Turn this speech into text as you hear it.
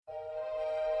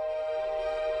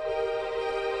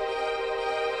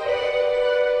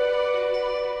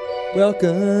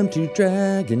Welcome to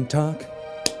Dragon Talk.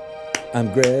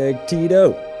 I'm Greg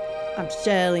Tito. I'm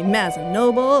Shelly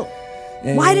Mazanoble.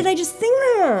 And Why did I just sing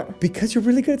that? Because you're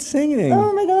really good at singing.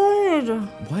 Oh my god.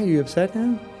 Why are you upset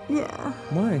now? Yeah.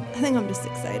 Why? I think I'm just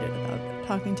excited about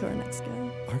talking to our next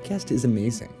guy. Our guest is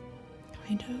amazing.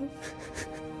 Kind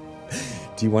of.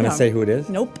 Do you want to No. say who it is?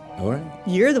 Nope. All right.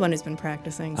 You're the one who's been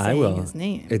practicing I saying will. his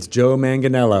name. It's Joe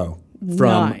Manganiello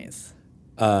from Nice.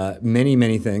 many,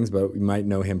 many things, but you might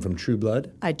know him from True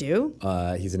Blood. I do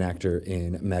He's an actor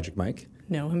in Magic Mike.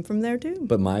 know him from there too.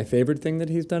 But my favorite thing that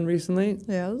he's done recently,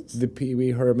 Yes. the Pee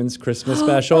Wee Herman's Christmas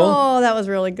special Oh, that was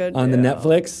really good on the too.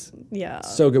 Netflix. Yeah.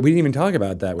 So good. We didn't even talk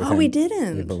about that with him. we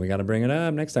didn't. Yeah, but we got to bring it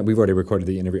up next time. We've already recorded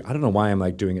the interview. I don't know why I'm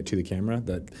like doing it to the camera,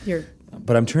 You're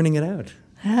but I'm turning it out.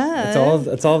 That's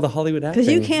all of the Hollywood acting.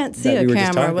 because you can't see that a we were just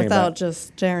camera talking without about. just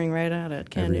staring right at it, I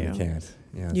can really you? can't.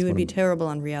 Yeah, it's You would one be of- terrible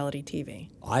on reality TV.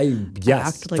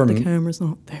 yes, Act like for, the camera's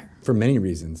not there. for many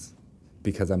reasons,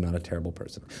 because I'm not a terrible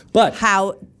person. But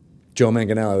How? Joe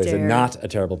Manganiello is Dare. not a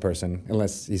terrible person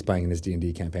unless he's playing in his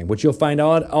D&D campaign, which you'll find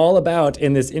out all about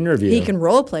in this interview. He can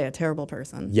role play a terrible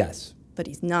person. Yes, But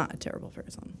he's not a terrible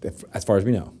person. as far as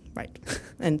we know. Right.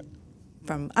 And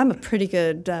I'm a pretty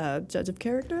good judge of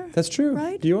character. That's true.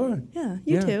 Right? You are. Yeah,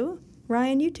 you Yeah. too.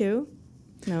 Ryan, you too.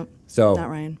 No, So not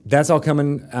Ryan. that's all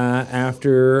coming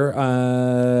after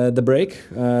the break,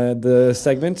 the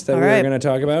segment that All we're right. going to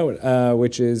talk about,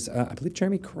 which is, I believe,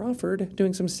 Jeremy Crawford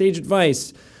doing some stage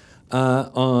advice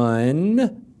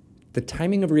on the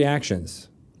timing of reactions.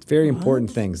 Very important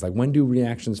things, like when do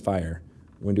reactions fire?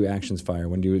 When do actions fire?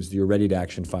 When you're ready to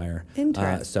action fire?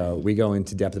 Interesting. So we go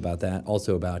into depth about that.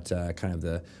 Also about kind of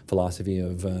the philosophy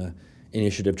of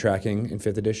initiative tracking in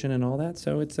 5th edition and all that.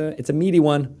 So it's a meaty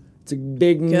one. It's a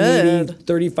big, meaty Good.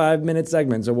 35-minute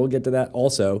segment, so we'll get to that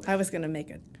also. I was going to make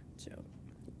a joke.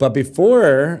 But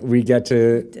before we get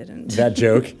to Didn't. that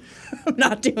joke, I'm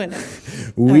not doing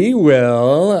it. we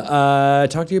will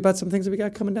talk to you about some things that we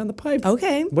got coming down the pipe.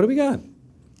 Okay. What do we got?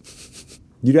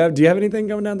 Do you have anything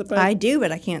coming down the pipe? I do,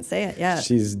 but I can't say it yet.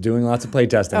 She's doing lots of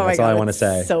playtesting. Oh my That's all God, I want to it's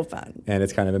say. so fun. And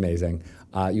it's kind of amazing.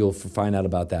 You'll find out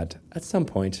about that at some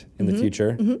point in Mm-hmm. the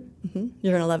future.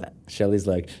 You're going to love it. Shelley's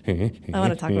like, I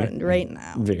want to talk about it right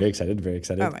now. Very excited, very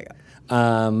excited. Oh my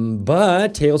God.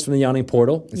 But Tales from the Yawning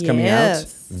Portal is coming out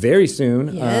Yes. very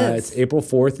soon. Yes. It's April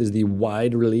 4th is the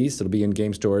wide release. It'll be in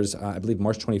game stores, I believe,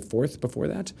 March 24th before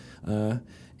that.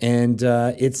 And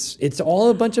it's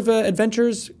all a bunch of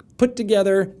adventures put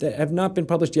together that have not been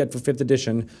published yet for 5th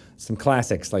edition. Some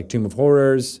classics like Tomb of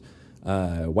Horrors,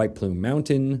 White Plume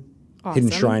Mountain, Hidden Awesome.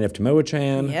 Shrine of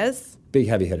Tomoe-chan. Yes. Big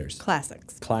heavy hitters.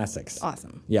 Classics. Classics.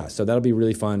 Awesome. Yeah, so that'll be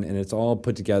really fun, and it's all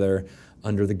put together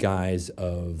under the guise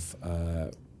of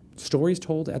stories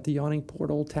told at the Yawning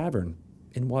Portal Tavern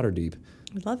in Waterdeep.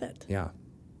 I love it. Yeah,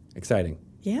 exciting.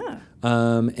 Yeah.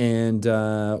 And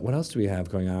what else do we have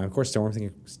going on? Of course,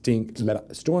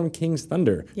 Storm King's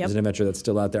Thunder Yep. is an adventure that's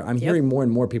still out there. I'm hearing more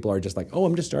and more people are just like, oh,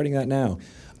 I'm just starting that now.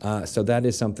 So that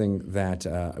is something that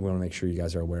I want to make sure you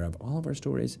guys are aware of. All of our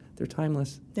stories, they're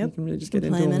timeless. Yep. You can really just You get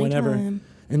can into play them 'em whenever. anytime.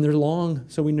 And they're long,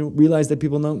 so we realize that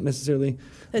people don't necessarily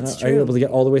It's are true. able to get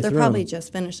all the way They're through probably 'em.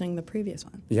 just finishing the previous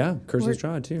one. Yeah, Curse Or of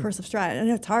Strahd, too. Curse of Strahd. And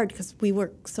it's hard because we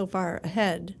work so far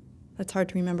ahead. It's hard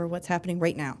to remember what's happening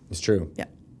right now. It's true. Yeah.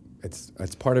 It's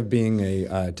part of being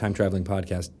a time-traveling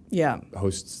podcast Yeah.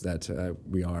 hosts that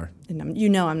we are. And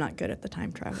I'm not good at the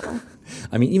time travel.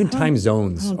 I mean, even time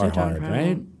zones I don't are do time hard, travel.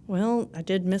 right? Well, I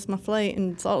did miss my flight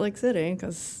in Salt Lake City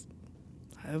because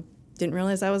I didn't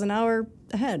realize I was an hour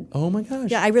ahead. Oh my gosh.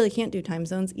 Yeah, I really can't do time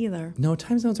zones either. No,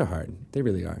 time zones are hard. They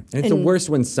really are. And it's the worst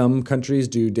when some countries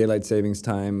do daylight savings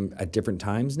time at different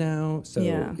times now. So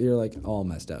Yeah. you're like all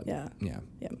messed up. Yeah. Yeah.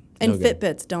 Yeah. And No good.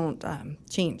 Fitbits don't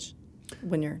change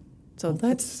when you're so Well,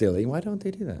 that's silly. Why don't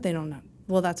they do that? they don't know.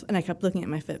 Well, and I kept looking at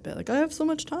my Fitbit like I have so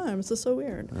much time. This is so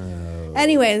weird.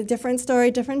 Anyway, different story,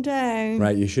 different day.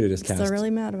 Right, you should have just Still really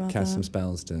mad about cast that. some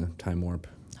spells to time warp.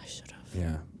 I should have.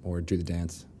 Yeah, or do the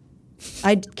dance.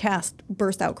 I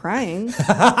burst out crying,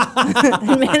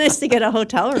 and managed to get a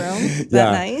hotel room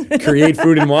that night. Create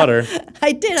food and water.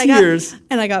 I did. Tears.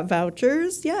 I got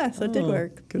vouchers. Yeah, so it did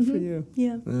work. Good for you.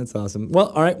 Yeah. That's awesome. Well,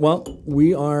 all right. Well,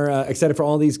 we are excited for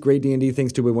all these great D&D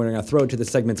things too. We're going to throw it to the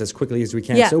segments as quickly as we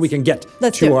can Yes. so we can get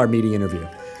Let's to do it. our meaty interview.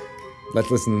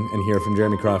 Let's listen and hear from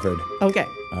Jeremy Crawford. Okay.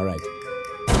 All right.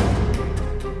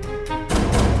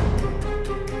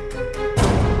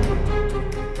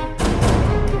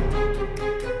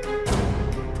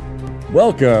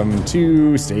 Welcome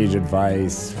to Stage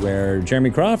Advice, where Jeremy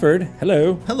Crawford,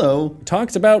 Hello.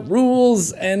 talks about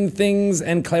rules and things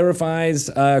and clarifies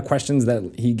questions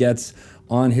that he gets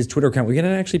on his Twitter account. We're going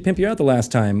to actually pimp you out the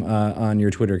last time on your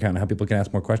Twitter account and how people can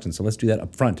ask more questions. So let's do that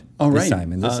up front this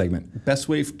time in this segment. Best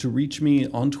way to reach me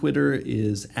on Twitter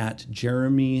is at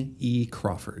Jeremy E.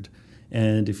 Crawford.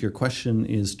 And if your question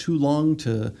is too long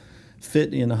to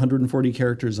fit in 140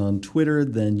 characters on Twitter,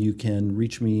 then you can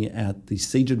reach me at the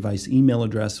Sage Advice email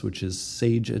address, which is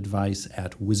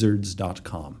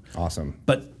sageadvice@wizards.com. Awesome.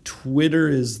 But Twitter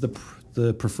is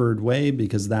the preferred way,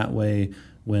 because that way,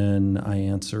 when I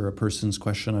answer a person's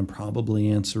question, I'm probably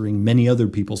answering many other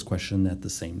people's question at the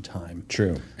same time.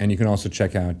 True. And you can also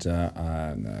check out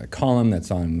a column that's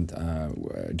on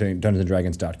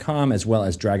DungeonsandDragons.com, as well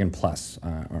as Dragon Plus,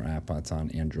 our app that's on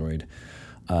Android,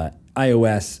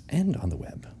 iOS, and on the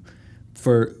web.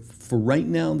 For right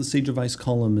now, the Sage Advice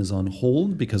column is on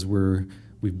hold because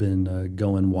we've been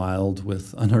going wild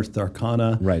with Unearthed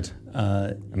Arcana. Right.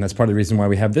 And that's part of the reason why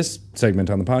we have this segment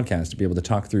on the podcast, to be able to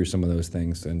talk through some of those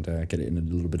things and get it in a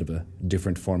little bit of a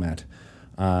different format.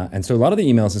 And so a lot of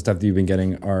the emails and stuff that you've been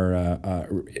getting are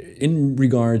in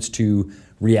regards to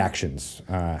reactions,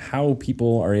 how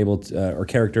people are able to, or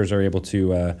characters are able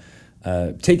to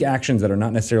take actions that are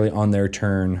not necessarily on their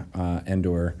turn and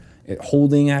or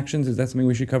holding actions. Is that something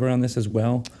we should cover on this as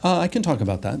well? I can talk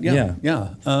about that. Yeah.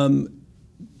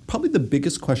 Probably the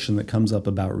biggest question that comes up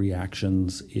about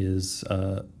reactions is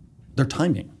their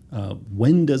timing.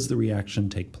 When does the reaction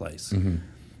take place?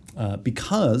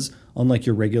 Because unlike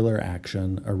your regular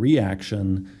action, a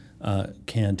reaction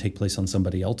can take place on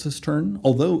somebody else's turn.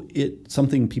 Although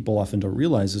something people often don't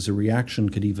realize is a reaction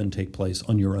could even take place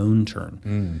on your own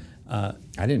turn. I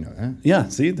didn't know that. Yeah,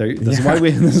 see, this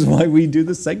is why we do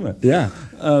this segment. Yeah.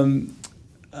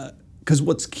 Because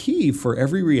what's key for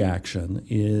every reaction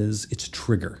is its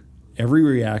trigger. Every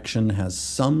reaction has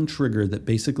some trigger that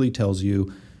basically tells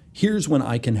you, here's when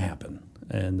I can happen.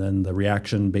 And then the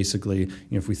reaction basically,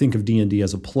 if we think of D&D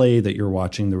as a play that you're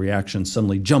watching, the reaction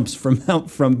suddenly jumps from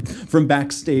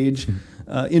backstage,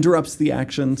 interrupts the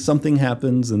action, something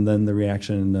happens, and then the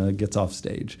reaction gets off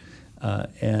stage.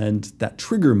 And that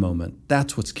trigger moment,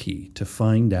 that's what's key, to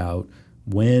find out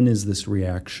when is this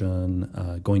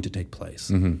reaction going to take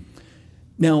place.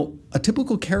 Now, a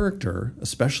typical character,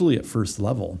 especially at first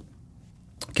level,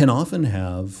 can often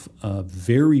have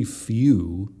very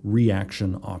few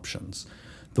reaction options.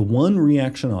 The one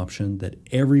reaction option that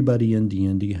everybody in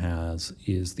D&D has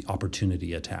is the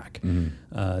opportunity attack.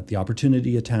 The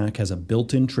opportunity attack has a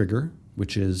built-in trigger,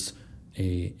 which is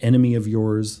an enemy of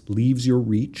yours leaves your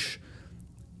reach,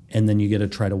 and then you get to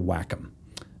try to whack them.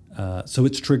 So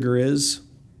its trigger is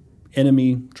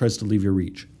enemy tries to leave your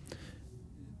reach.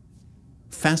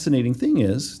 Fascinating thing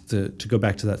is, to go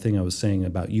back to that thing I was saying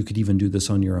about you could even do this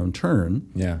on your own turn.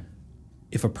 Yeah.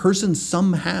 If a person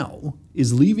somehow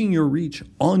is leaving your reach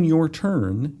on your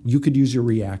turn, you could use your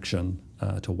reaction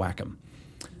to whack them.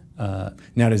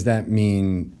 Now, does that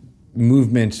mean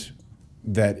movement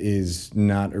that is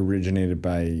not originated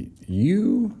by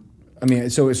you? I mean,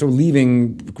 so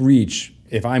leaving reach,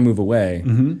 if I move away,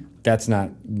 that's not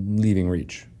leaving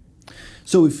reach.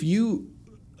 So if you...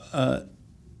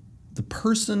 the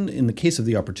person, in the case of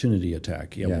the opportunity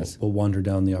attack, we'll wander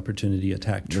down the opportunity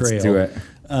attack trail. Let's do it.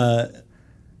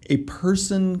 A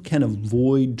person can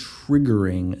avoid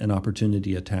triggering an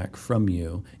opportunity attack from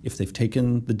you if they've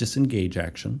taken the disengage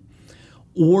action,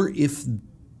 or if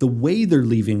the way they're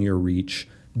leaving your reach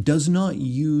does not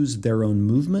use their own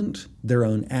movement, their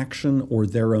own action, or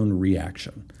their own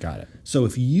reaction. Got it. So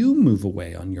if you move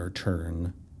away on your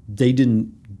turn, they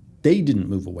didn't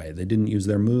move away. They didn't use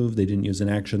their move. They didn't use an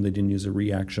action. They didn't use a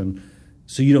reaction.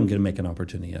 So you don't get to make an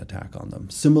opportunity attack on them.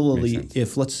 Similarly,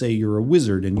 if, let's say, you're a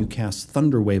wizard and you cast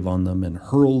Thunderwave on them and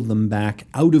hurl them back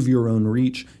out of your own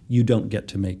reach, you don't get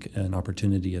to make an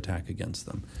opportunity attack against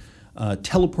them.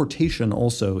 Teleportation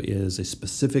also is a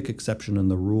specific exception in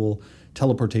the rule.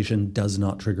 Teleportation does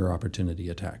not trigger opportunity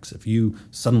attacks. If you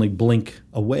suddenly blink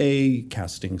away,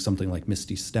 casting something like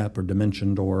Misty Step or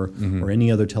Dimension Door or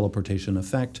any other teleportation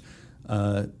effect,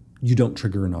 you don't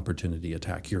trigger an opportunity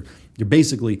attack. You're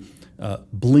basically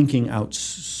blinking out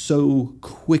so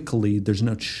quickly, there's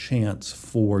no chance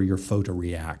for your foe to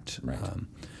react. Right.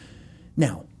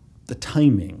 Now, the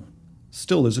timing.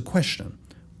 Still, there's a question.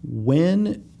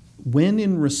 When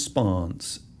in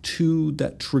response to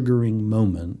that triggering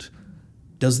moment,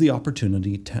 does the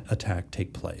opportunity attack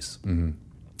take place? And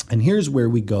here's where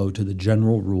we go to the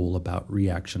general rule about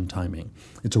reaction timing.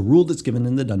 It's a rule that's given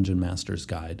in the Dungeon Master's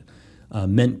Guide,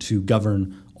 meant to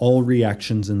govern all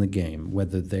reactions in the game,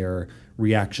 whether they're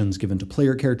reactions given to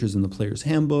player characters in the player's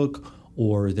handbook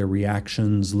or they're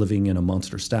reactions living in a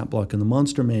monster stat block in the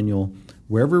monster manual.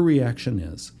 Wherever reaction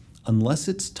is, unless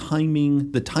it's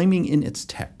timing, the timing in its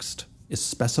text is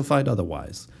specified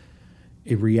otherwise,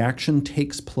 a reaction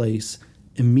takes place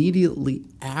immediately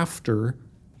after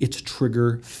its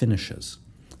trigger finishes.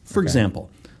 For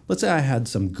example, let's say I had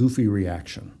some goofy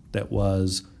reaction that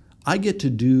was, I get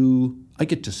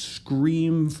to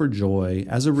scream for joy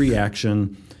as a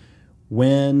reaction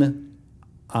when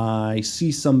I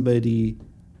see somebody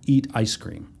eat ice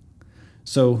cream.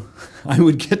 So I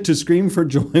would get to scream for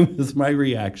joy with my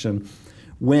reaction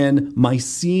when my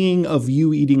seeing of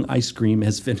you eating ice cream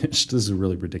has finished. This is a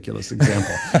really ridiculous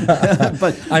example.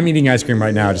 But I'm eating ice cream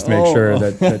right now just to make sure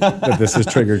that this is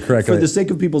triggered correctly. for the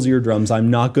sake of people's eardrums, I'm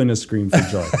not going to scream for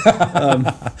joy.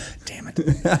 Damn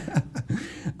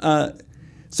it.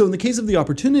 So in the case of the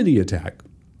opportunity attack,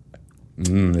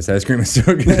 This ice cream is so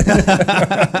good.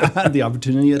 the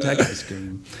opportunity attack ice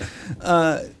cream,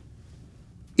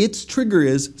 its trigger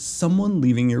is someone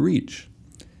leaving your reach.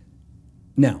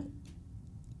 Now,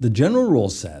 the general rule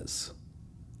says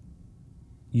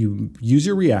you use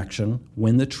your reaction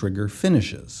when the trigger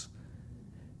finishes.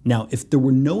 Now, if there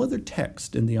were no other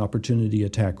text in the opportunity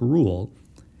attack rule,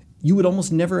 you would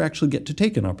almost never actually get to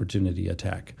take an opportunity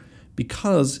attack,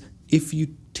 because if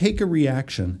you take a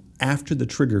reaction after the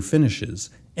trigger finishes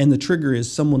and the trigger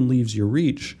is someone leaves your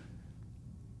reach,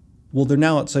 well, they're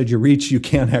now outside your reach. You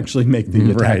can't actually make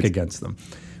the attack against them,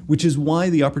 which is why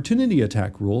the opportunity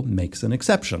attack rule makes an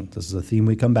exception. This is a theme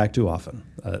we come back to often,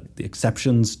 the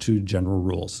exceptions to general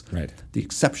rules. Right. The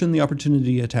exception the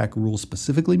opportunity attack rule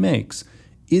specifically makes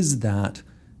is that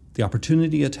the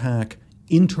opportunity attack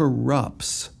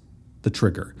interrupts the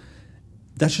trigger.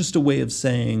 That's just a way of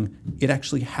saying it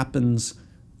actually happens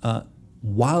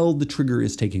while the trigger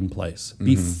is taking place,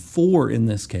 before, in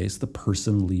this case, the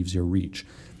person leaves your reach.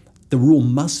 The rule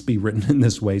must be written in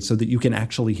this way so that you can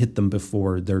actually hit them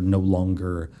before they're no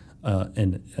longer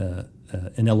an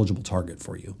eligible target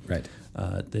for you. Right.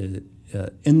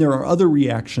 And there are other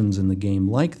reactions in the game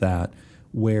like that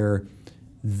where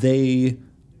they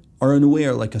are in a way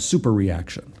like a super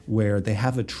reaction, where they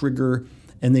have a trigger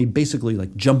and they basically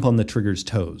like jump on the trigger's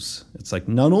toes. It's like,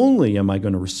 not only am I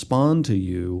going to respond to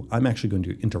you, I'm actually going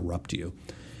to interrupt you.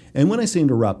 And when I say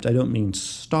interrupt, I don't mean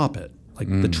stop it.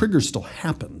 Like the trigger still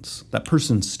happens. That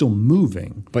person's still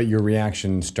moving. But your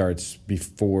reaction starts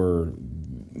before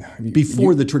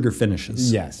the trigger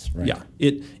finishes. Yes, right. Yeah.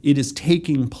 It is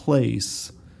taking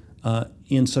place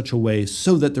in such a way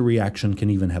so that the reaction can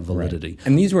even have validity. Right.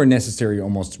 And these were necessary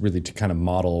almost really to kind of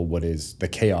model what is the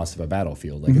chaos of a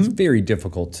battlefield. Like it's very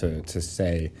difficult to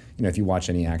say, if you watch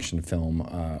any action film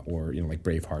or, like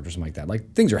Braveheart or something like that,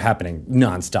 like things are happening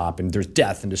nonstop and there's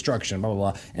death and destruction, blah,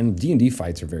 blah, blah. And D&D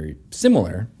fights are very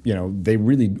similar. They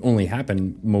really only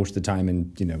happen most of the time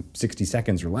in, 60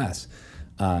 seconds or less.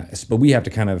 But we have to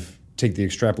kind of take the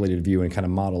extrapolated view and kind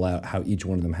of model out how each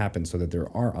one of them happens so that there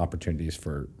are opportunities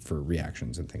for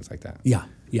reactions and things like that.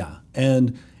 Yeah.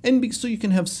 And so you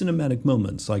can have cinematic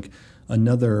moments. Like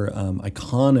another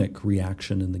iconic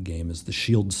reaction in the game is the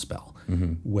shield spell,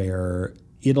 where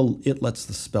it lets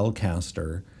the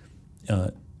spellcaster,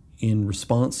 in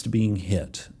response to being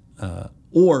hit,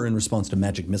 or in response to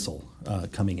magic missile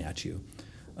coming at you,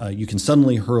 you can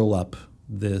suddenly hurl up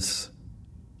it's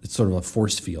sort of a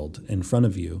force field in front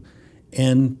of you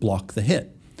and block the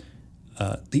hit.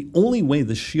 The only way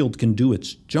the shield can do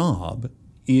its job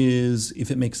is if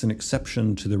it makes an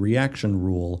exception to the reaction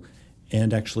rule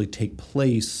and actually take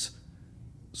place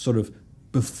sort of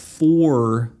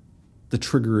before the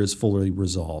trigger is fully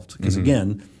resolved. Because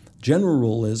again, general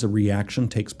rule is a reaction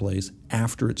takes place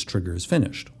after its trigger is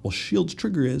finished. Well, shield's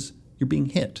trigger is you're being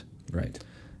hit. Right.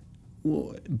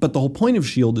 But the whole point of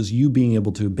shield is you being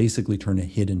able to basically turn a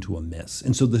hit into a miss.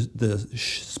 And so the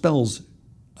spell's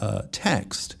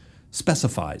text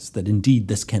specifies that indeed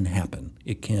this can happen.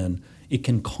 It can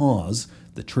cause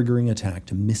the triggering attack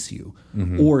to miss you,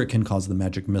 or it can cause the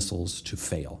magic missiles to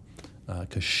fail.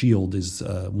 Because shield is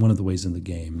one of the ways in the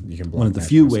game, one of the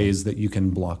few ways that you can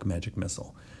block magic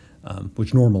missile,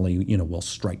 which normally will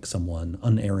strike someone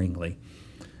unerringly.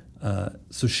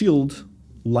 So shield,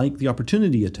 like the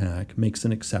opportunity attack, makes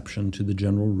an exception to the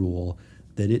general rule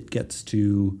that it gets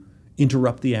to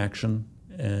interrupt the action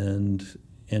and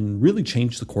really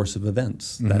change the course of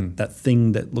events. That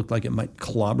thing that looked like it might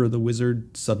clobber the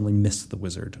wizard suddenly missed the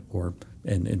wizard,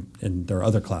 and there are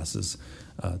other classes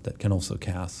that can also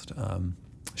cast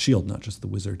shield, not just the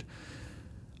wizard.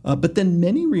 But then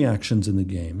many reactions in the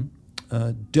game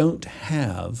don't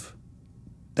have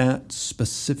that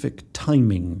specific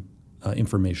timing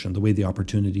information, the way the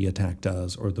opportunity attack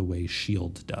does or the way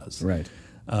shield does. Right.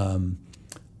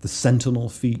 The sentinel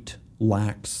feat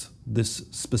lacks this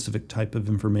specific type of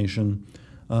information.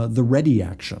 The ready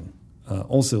action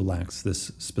also lacks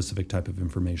this specific type of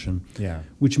information. Yeah.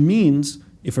 Which means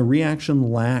if a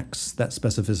reaction lacks that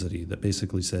specificity that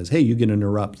basically says, hey, you can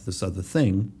interrupt this other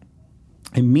thing,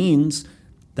 it means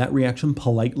that reaction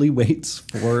politely waits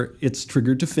for its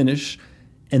trigger to finish,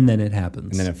 and then it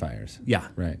happens. And then it fires. Yeah.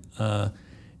 Right.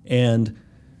 And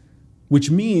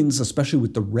which means, especially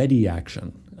with the ready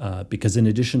action, because in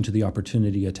addition to the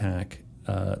opportunity attack,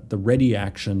 the ready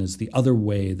action is the other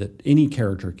way that any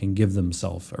character can give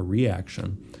themselves a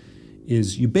reaction,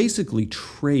 is you basically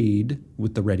trade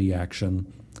with the ready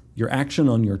action your action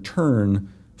on your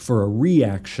turn for a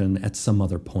reaction at some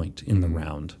other point in the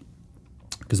round.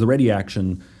 Because the ready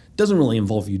action doesn't really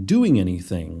involve you doing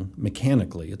anything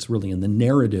mechanically. It's really in the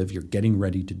narrative, you're getting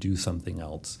ready to do something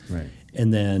else. Right.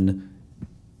 And then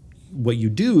what you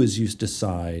do is you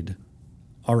decide,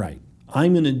 all right,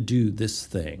 I'm going to do this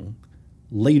thing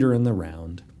later in the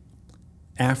round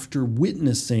after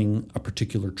witnessing a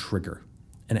particular trigger.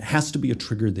 And it has to be a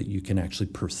trigger that you can actually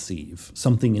perceive,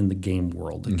 something in the game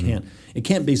world. It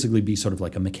can't basically be sort of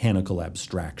like a mechanical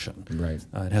abstraction. Right.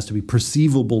 It has to be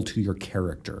perceivable to your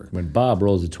character. When Bob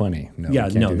rolls a 20. No, Yeah,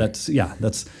 we can't no, do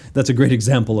that. that's a great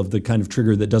example of the kind of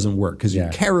trigger that doesn't work because your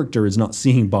Yeah. character is not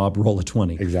seeing Bob roll a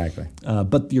 20. Exactly.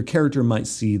 But your character might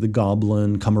see the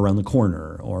goblin come around the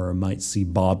corner, or might see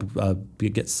Bob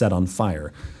get set on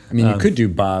fire. I mean, you could do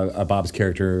Bob's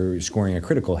character scoring a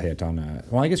critical hit on a.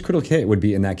 Well, I guess critical hit would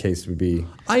be in that case would be.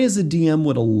 I, as a DM,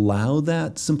 would allow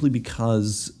that simply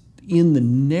because in the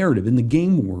narrative, in the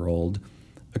game world,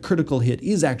 a critical hit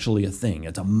is actually a thing.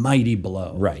 It's a mighty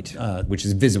blow. Right. Which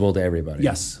is visible to everybody.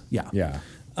 Yes. Yeah. Yeah.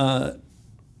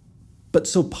 But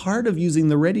so part of using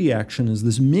the ready action is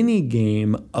this mini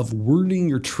game of wording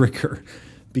your trigger,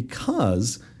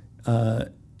 because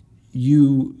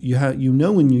you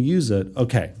know when you use it,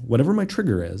 okay, whatever my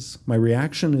trigger is, my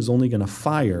reaction is only going to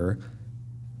fire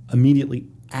immediately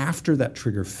after that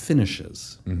trigger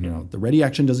finishes. You know, the ready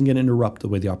action doesn't get interrupted the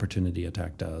way the opportunity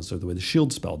attack does or the way the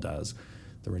shield spell does.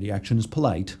 The ready action is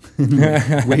polite,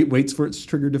 waits for its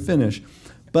trigger to finish.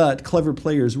 But clever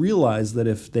players realize that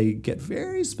if they get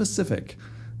very specific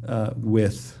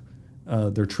with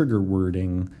their trigger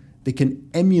wording, they can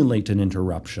emulate an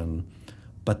interruption.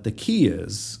 But the key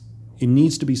is it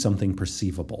needs to be something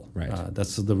perceivable. Right.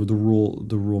 That's the rule.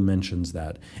 The rule mentions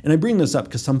that, and I bring this up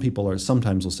because some people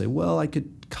sometimes will say, "Well, I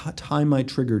could tie my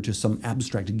trigger to some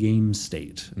abstract game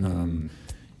state."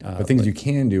 But things you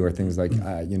can do are things like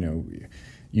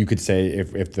you could say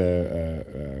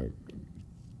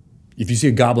if you see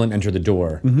a goblin enter the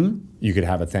door, you could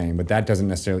have a thing, but that doesn't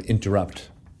necessarily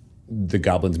interrupt the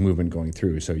goblin's movement going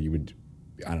through. So you would,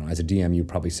 I don't know, as a DM, you'd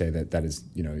probably say that is,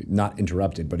 not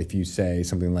interrupted. But if you say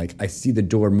something like, I see the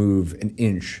door move an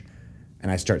inch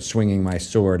and I start swinging my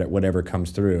sword at whatever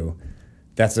comes through,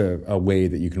 that's a way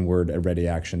that you can word a ready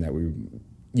action that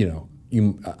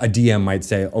a DM might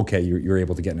say, okay, you're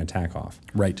able to get an attack off.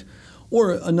 Right.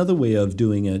 Or another way of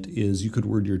doing it is you could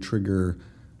word your trigger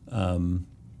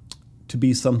to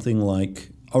be something like,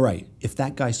 all right, if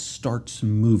that guy starts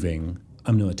moving,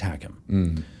 I'm going to attack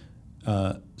him.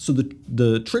 So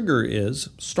the trigger is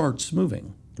starts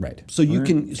moving. Right. So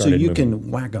you Started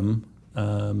can whack them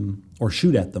or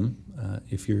shoot at them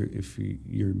if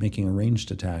you're making a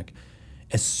ranged attack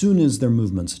as soon as their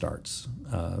movement starts.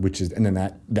 And then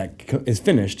that is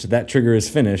finished. That trigger is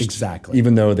finished. Exactly.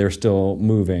 Even though they're still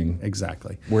moving.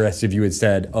 Exactly. Whereas if you had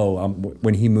said,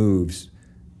 when he moves,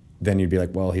 then you'd be like,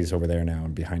 well, he's over there now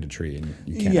and behind a tree, and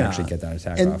you can't actually get that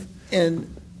attack off.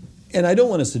 And I don't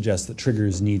want to suggest that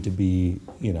triggers need to be,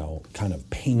 kind of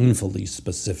painfully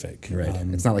specific. Right.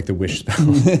 It's not like the wish spell.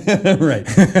 Right.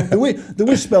 The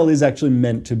wish spell is actually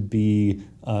meant to be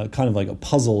kind of like a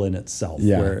puzzle in itself,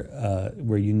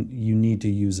 where you need to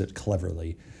use it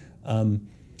cleverly.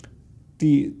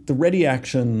 The ready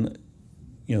action,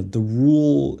 the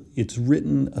rule, it's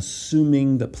written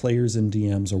assuming that players and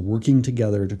DMs are working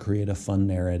together to create a fun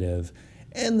narrative,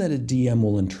 and that a DM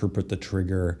will interpret the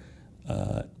trigger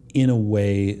in a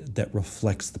way that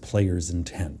reflects the player's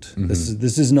intent.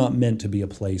 This is not meant to be a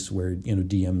place where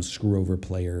DMs screw over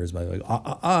players by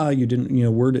like you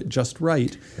didn't word it just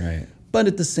right. Right. But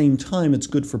at the same time, it's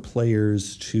good for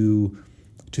players to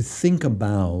think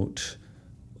about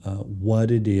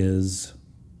what it is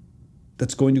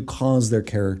that's going to cause their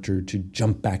character to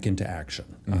jump back into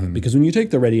action. Because when you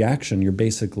take the ready action, you're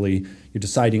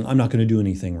deciding, I'm not going to do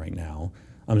anything right now.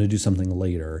 I'm going to do something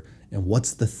later. And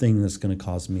what's the thing that's going to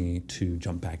cause me to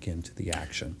jump back into the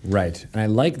action? Right. And I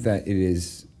like that it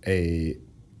is a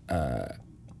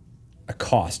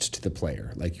cost to the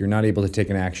player. Like, you're not able to take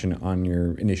an action on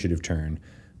your initiative turn,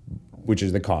 which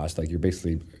is the cost. Like, you're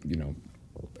basically,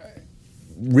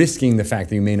 risking the fact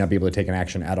that you may not be able to take an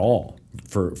action at all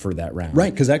for that round.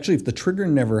 Right, because actually if the trigger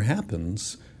never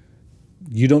happens,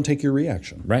 you don't take your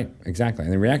reaction. Right, exactly.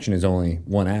 And the reaction is only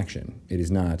one action. It is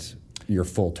not your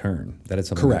full turn. That is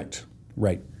something. Correct.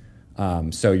 Right.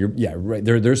 So right.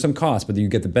 There's some cost, but you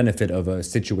get the benefit of a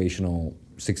situational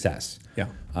success.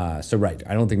 Yeah. So right,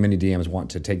 I don't think many DMs want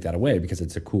to take that away because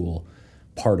it's a cool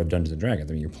part of Dungeons and Dragons.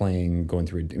 I mean, you're playing, going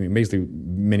through. I mean, basically,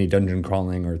 many dungeon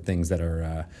crawling or things that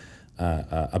are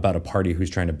about a party who's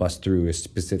trying to bust through a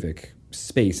specific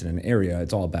space in an area.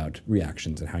 It's all about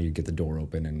reactions and how you get the door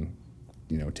open and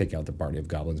take out the party of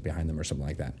goblins behind them or something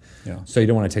like that. Yeah. So you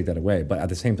don't want to take that away, but at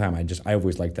the same time, I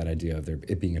always like that idea of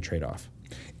it being a trade-off.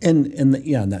 And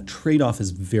that trade-off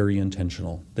is very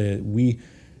intentional. We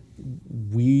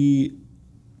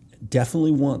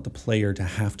definitely want the player to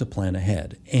have to plan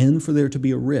ahead and for there to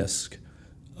be a risk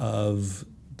of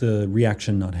the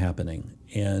reaction not happening.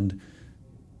 And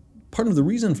part of the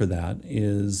reason for that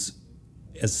is,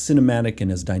 as cinematic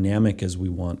and as dynamic as we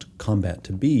want combat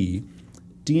to be,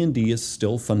 D&D is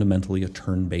still fundamentally a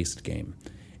turn-based game.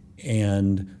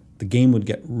 And the game would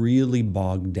get really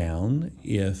bogged down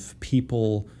if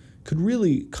people could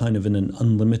really kind of in an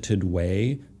unlimited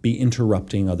way be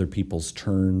interrupting other people's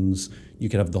turns. You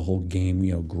could have the whole game,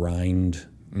 grind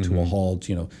to a halt.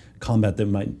 Combat that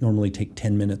might normally take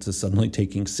 10 minutes is suddenly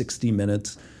taking 60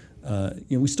 minutes.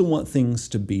 We still want things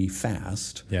to be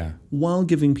fast, while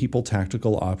giving people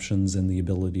tactical options and the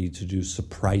ability to do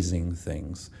surprising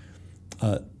things.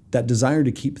 That desire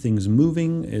to keep things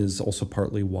moving is also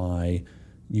partly why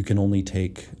you can only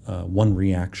take one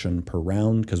reaction per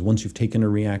round, because once you've taken a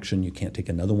reaction, you can't take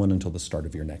another one until the start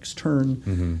of your next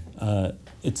turn.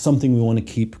 It's something we want to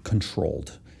keep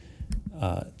controlled.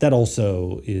 That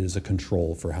also is a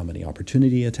control for how many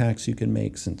opportunity attacks you can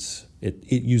make, since it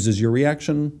uses your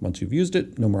reaction. Once you've used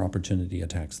it, no more opportunity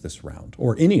attacks this round,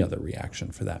 or any other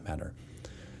reaction for that matter.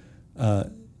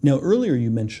 Now, earlier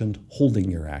you mentioned holding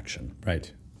your action.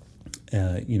 Right.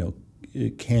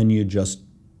 Can you just,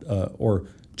 or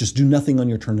just do nothing on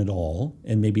your turn at all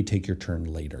and maybe take your turn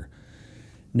later?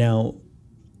 Now,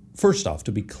 first off,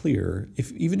 to be clear,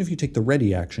 even if you take the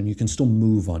ready action, you can still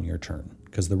move on your turn,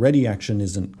 because the ready action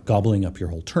isn't gobbling up your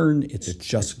whole turn, it's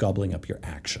just gobbling up your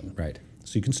action. Right.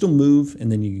 So you can still move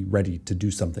and then you're ready to do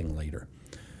something later.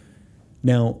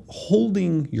 Now,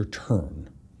 holding your turn,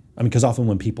 because often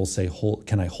when people say,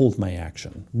 can I hold my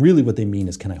action? Really what they mean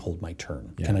is, can I hold my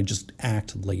turn? Yeah. Can I just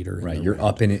act later? Right, you're round?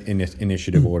 Up in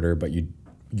initiative order, but you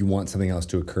want something else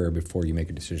to occur before you make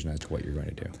a decision as to what you're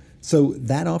going to do. So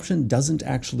that option doesn't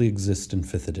actually exist in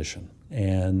 5th edition,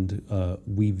 and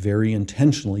we very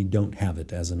intentionally don't have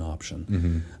it as an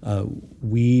option.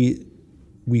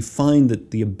 We find that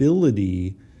the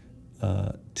ability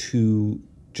to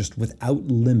just without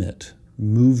limit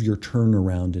move your turn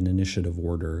around in initiative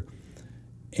order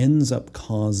ends up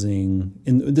causing,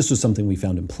 and this was something we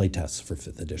found in playtests for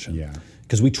 5th edition,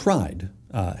 because we tried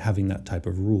having that type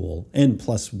of rule, and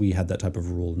plus we had that type of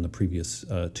rule in the previous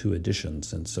 2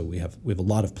 editions, and so we have a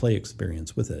lot of play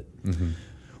experience with it.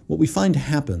 What we find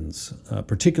happens,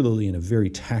 particularly in a very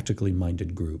tactically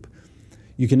minded group,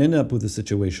 you can end up with a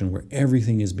situation where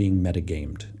everything is being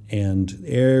metagamed and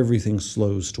everything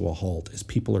slows to a halt as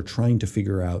people are trying to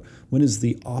figure out when is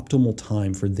the optimal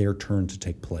time for their turn to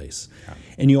take place.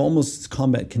 And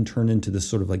combat can turn into this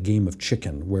sort of like game of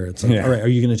chicken, where it's like, all right, are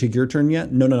you going to take your turn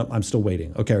yet? No, I'm still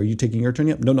waiting. Okay, are you taking your turn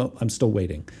yet? No, I'm still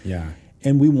waiting.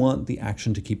 And we want the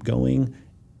action to keep going.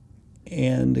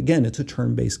 And again, it's a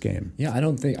turn-based game.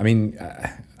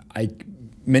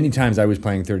 Many times I was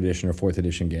playing 3rd edition or 4th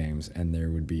edition games, and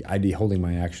I'd be holding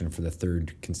my action for the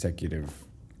 3rd consecutive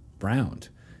round,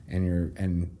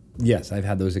 and yes, I've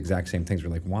had those exact same things.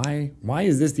 We're like, why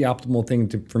is this the optimal thing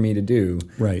for me to do?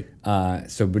 Right.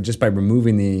 But just by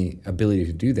removing the ability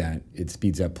to do that, it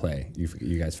speeds up play.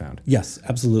 You guys found? Yes,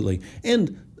 absolutely.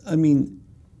 And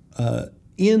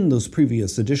in those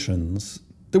previous editions,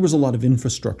 there was a lot of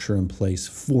infrastructure in place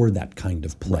for that kind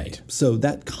of play. Right. So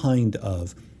that kind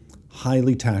of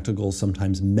highly tactical,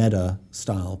 sometimes meta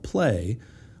style play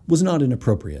was not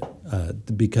inappropriate,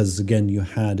 because again, you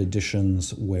had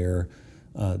editions where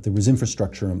there was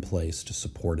infrastructure in place to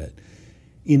support it.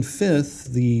 In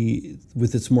 5th,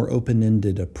 with its more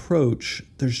open-ended approach,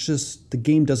 the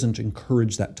game doesn't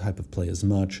encourage that type of play as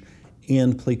much,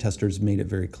 and playtesters made it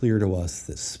very clear to us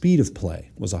that speed of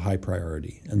play was a high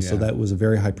priority, and so that was a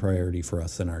very high priority for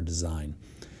us in our design.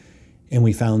 And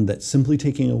we found that simply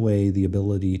taking away the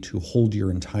ability to hold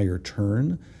your entire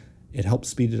turn, it helps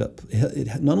speed it up.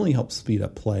 It not only helps speed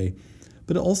up play,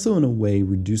 but it also in a way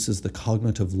reduces the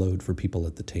cognitive load for people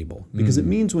at the table. Because it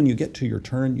means when you get to your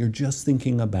turn, you're just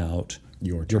thinking about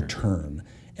Your turn,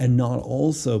 and not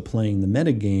also playing the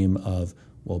metagame of,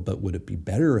 well, but would it be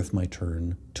better if my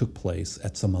turn took place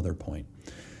at some other point?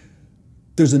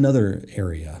 There's another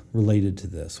area related to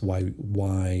this. Why?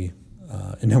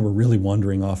 And now we're really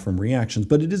wandering off from reactions,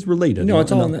 but it is related. No,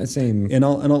 it's all in that same. And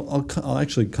I'll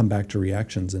actually come back to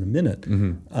reactions in a minute.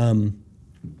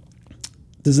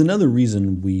 There's another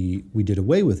reason we did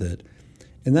away with it,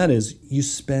 and that is you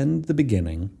spend the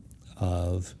beginning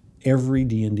of every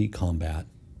D&D combat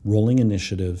rolling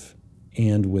initiative,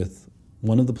 and with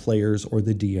one of the players or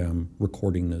the DM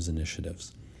recording those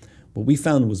initiatives. What we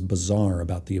found was bizarre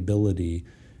about the ability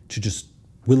to just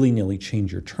willy-nilly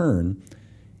change your turn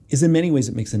is in many ways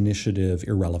it makes initiative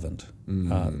irrelevant.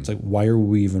 It's like, why are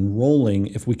we even rolling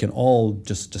if we can all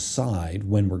just decide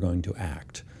when we're going to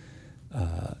act?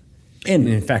 And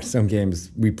in fact, some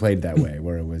games we played that way,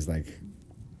 where it was like,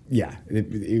 yeah,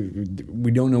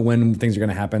 we don't know when things are going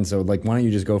to happen. So like, why don't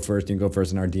you just go first? You go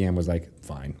first, and our DM was like,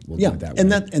 fine, we'll do it that way.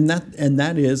 And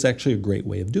that is actually a great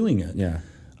way of doing it. Yeah.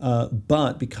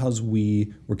 But because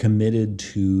we were committed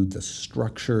to the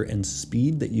structure and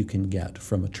speed that you can get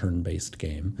from a turn-based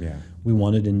game, we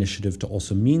wanted initiative to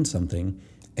also mean something,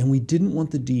 and we didn't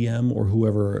want the DM or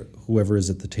whoever is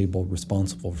at the table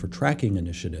responsible for tracking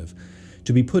initiative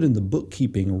to be put in the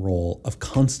bookkeeping role of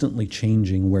constantly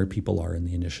changing where people are in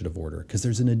the initiative order, because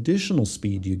there's an additional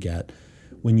speed you get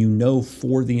when you know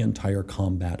for the entire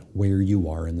combat where you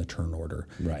are in the turn order.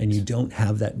 Right. And you don't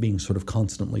have that being sort of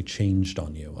constantly changed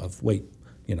on you of, wait,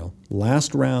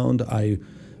 last round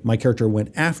my character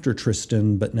went after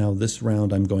Tristan, but now this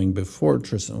round I'm going before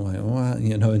Tristan,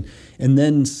 and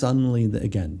then suddenly,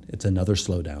 again, it's another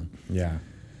slowdown. Yeah.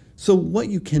 So what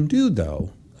you can do,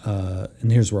 though,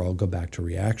 and here's where I'll go back to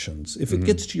reactions. If it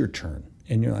gets to your turn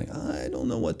and you're like, I don't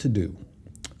know what to do,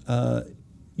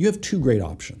 you have two great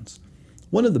options.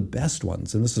 One of the best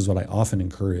ones, and this is what I often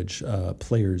encourage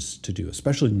players to do,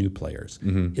 especially new players,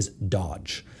 is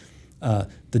dodge.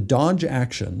 The dodge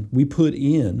action we put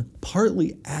in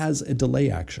partly as a delay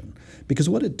action, because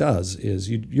what it does is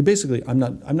you're basically, I'm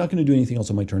not going to do anything else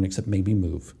on my turn except maybe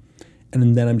move,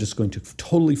 and then I'm just going to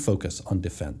totally focus on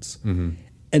defense.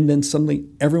 And then suddenly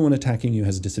everyone attacking you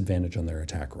has a disadvantage on their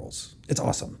attack rolls. It's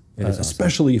awesome,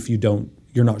 especially if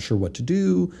you're not sure what to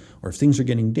do, or if things are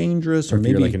getting dangerous, or if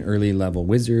maybe you're like an early level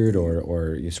wizard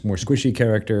or you're a more squishy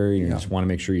character. You just want to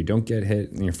make sure you don't get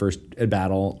hit in your first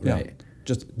battle. Right.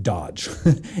 Just dodge.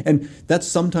 And that's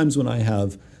sometimes when I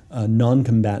have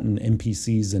non-combatant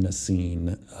NPCs in a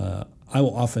scene. I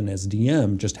will often, as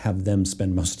DM, just have them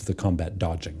spend most of the combat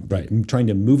dodging, right? Trying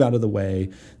to move out of the way.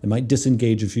 They might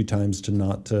disengage a few times to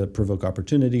not provoke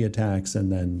opportunity attacks,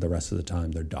 and then the rest of the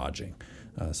time they're dodging,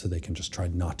 so they can just try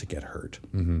not to get hurt.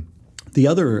 The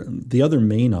other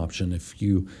main option, if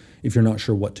you're not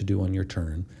sure what to do on your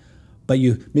turn, but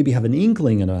you maybe have an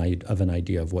inkling of an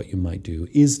idea of what you might do,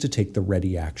 is to take the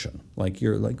ready action. Like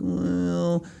you're like,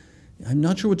 well, I'm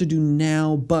not sure what to do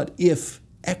now, but if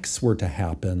X were to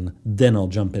happen, then I'll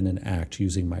jump in and act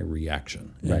using my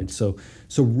reaction. Right. And so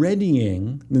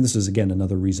readying, and this is again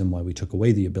another reason why we took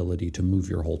away the ability to move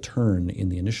your whole turn in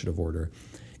the initiative order,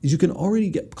 is you can already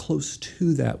get close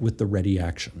to that with the ready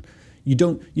action. You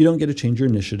don't get to change your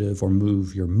initiative or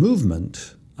move your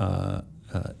movement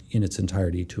in its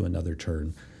entirety to another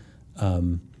turn,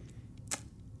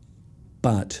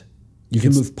 but you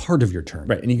can move part of your turn.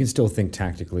 Right, and you can still think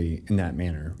tactically in that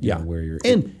manner. Where you're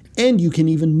and you can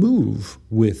even move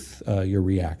with your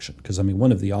reaction, because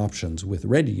one of the options with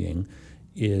readying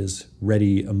is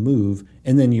ready a move,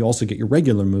 and then you also get your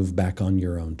regular move back on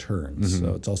your own turn.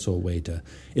 So it's also a way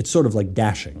it's sort of like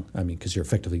dashing. Because you're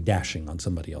effectively dashing on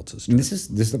somebody else's turn. And this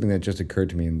is something that just occurred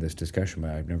to me in this discussion,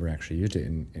 but I've never actually used it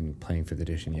in playing 5th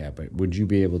edition yet. But would you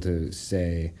be able to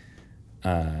say,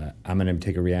 I'm going to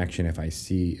take a reaction if I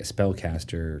see a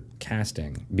spellcaster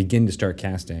begin to start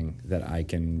casting, that I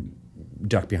can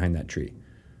duck behind that tree?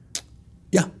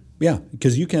 Yeah,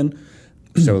 because you can.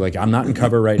 So like, I'm not in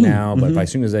cover right now, but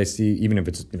as soon as I see, even if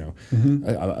it's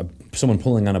someone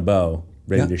pulling on a bow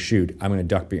ready to shoot, I'm going to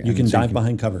duck behind. You can dive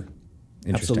behind cover.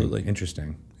 Interesting. Absolutely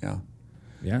Interesting.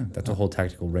 Yeah, that's a whole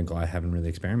tactical wrinkle I haven't really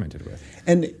experimented with.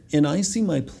 And I see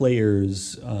my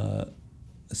players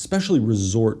especially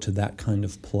resort to that kind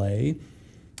of play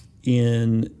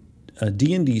in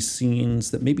D&D scenes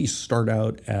that maybe start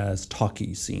out as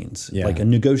talky scenes, like a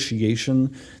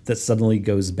negotiation that suddenly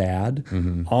goes bad.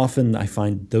 Often I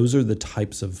find those are the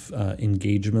types of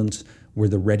engagements where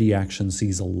the ready action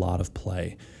sees a lot of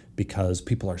play, because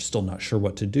people are still not sure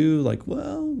what to do. Like,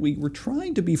 well, we're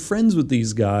trying to be friends with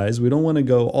these guys. We don't want to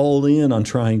go all in on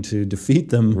trying to defeat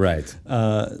them. Right.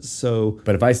 But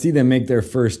if I see them make their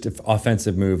first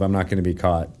offensive move, I'm not going to be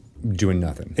caught doing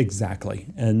nothing. Exactly.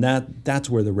 And that's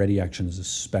where the ready action is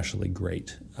especially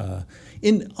great.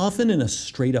 Often in a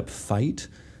straight up fight,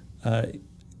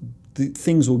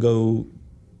 things will go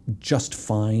just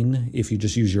fine if you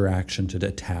just use your action to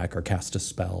attack or cast a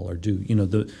spell or do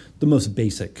the most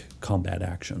basic combat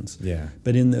actions. Yeah.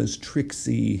 But in those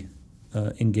tricksy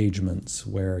engagements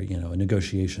where a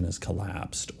negotiation has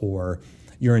collapsed, or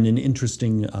you're in an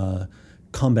interesting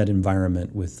combat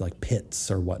environment with like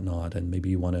pits or whatnot, and maybe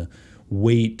you want to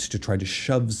wait to try to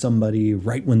shove somebody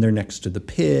right when they're next to the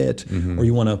pit, or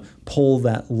you want to pull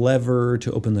that lever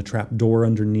to open the trap door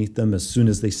underneath them as soon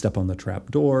as they step on the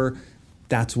trap door.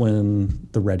 That's when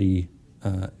the ready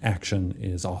action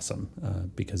is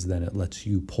awesome, because then it lets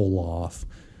you pull off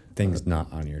things not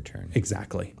on your turn.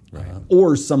 Exactly. Right.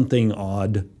 Or something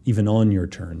odd even on your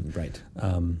turn. Right.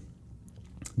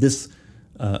 This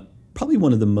probably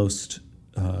one of the most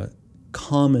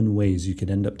common ways you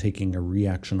could end up taking a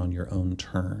reaction on your own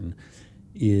turn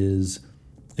is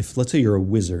if, let's say, you're a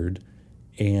wizard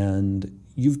and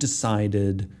you've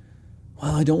decided,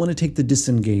 well, I don't want to take the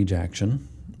disengage action,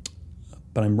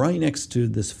 but I'm right next to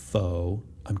this foe.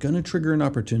 I'm going to trigger an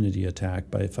opportunity attack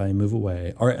if I move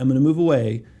away. All right, I'm going to move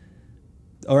away.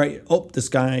 All right, this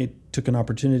guy took an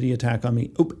opportunity attack on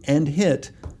me. And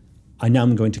hit. Now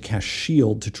I'm going to cast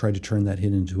shield to try to turn that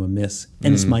hit into a miss.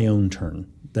 And it's my own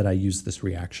turn that I use this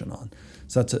reaction on.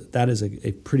 So that is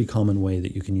a pretty common way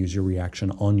that you can use your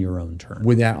reaction on your own turn.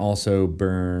 Would that also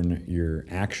burn your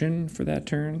action for that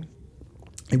turn?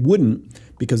 It wouldn't,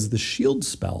 because the shield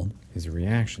spell Is a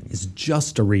reaction. is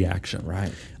just a reaction.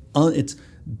 Right.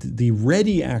 The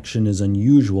ready action is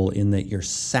unusual in that you're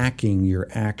sacking your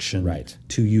action Right.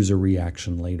 to use a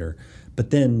reaction later. But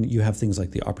then you have things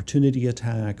like the opportunity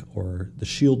attack or the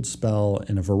shield spell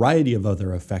and a variety of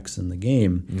other effects in the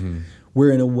game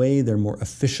where in a way they're more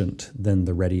efficient than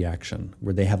the ready action,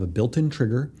 where they have a built-in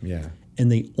trigger Yeah.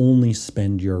 and they only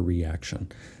spend your reaction.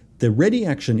 The ready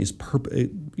action is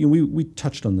we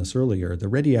touched on this earlier. The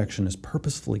ready action is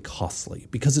purposefully costly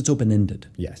because it's open-ended.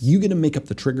 Yes. You get to make up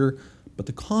the trigger, but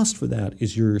the cost for that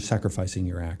is you're sacrificing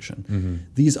your action.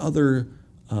 These other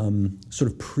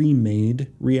sort of pre-made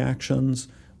reactions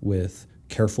with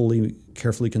carefully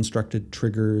constructed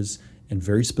triggers and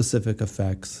very specific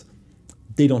effects,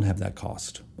 they don't have that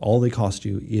cost. All they cost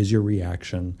you is your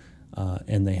reaction,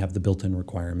 and they have the built-in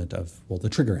requirement of, the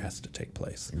trigger has to take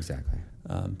place. Exactly.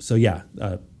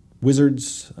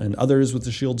 Wizards and others with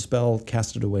the shield spell,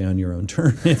 cast it away on your own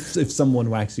turn if someone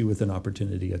whacks you with an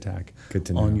opportunity attack Good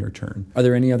to know. on your turn. Are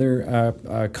there any other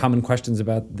common questions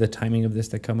about the timing of this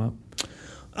that come up?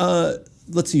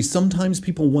 Let's see. Sometimes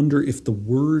people wonder if the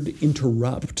word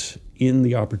interrupt in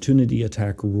the opportunity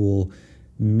attack rule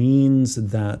means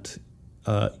that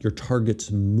your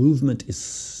target's movement is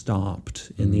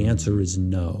stopped, and the answer is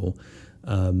no.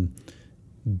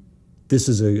 This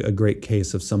is a great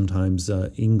case of sometimes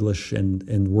English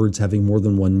and words having more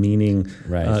than one meaning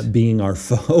Right. being our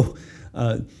foe.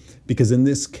 Because in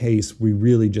this case, we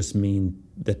really just mean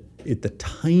that the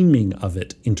timing of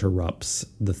it interrupts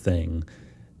the thing,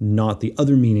 not the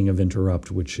other meaning of interrupt,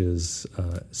 which is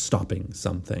stopping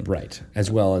something. Right,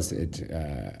 as well as it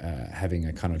having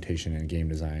a connotation in game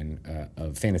design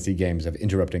of fantasy games of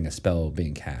interrupting a spell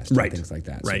being cast, Right. and things like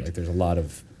that. Right. So there's a lot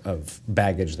of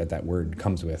baggage that word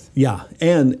comes with. Yeah,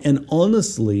 and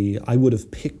honestly, I would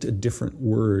have picked a different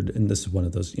word, and this is one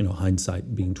of those,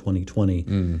 hindsight being 2020.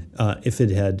 If it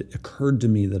had occurred to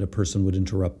me that a person would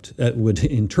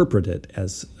interpret it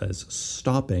as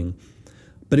stopping.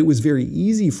 But it was very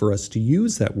easy for us to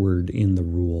use that word in the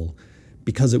rule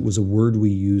because it was a word we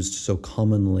used so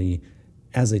commonly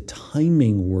as a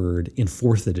timing word in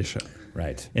 4th edition.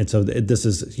 Right. And so this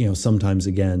is, sometimes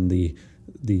again, the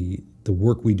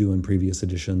work we do in previous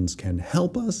editions can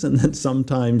help us, and then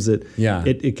sometimes it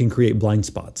can create blind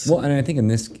spots. Well, and I think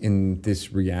in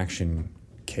this reaction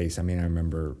case, I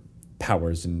remember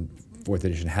Powers in 4th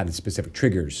edition had specific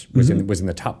triggers, was in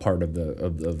the top part of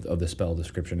the spell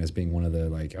description as being one of the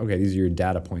okay, these are your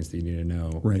data points that you need to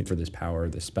know for this power,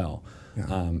 this spell. Yeah.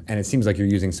 And it seems like you're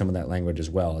using some of that language as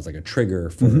well as like a trigger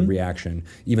for a reaction,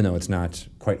 even though it's not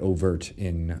quite overt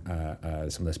in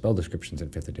some of the spell descriptions in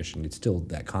 5th edition. It's still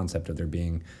that concept of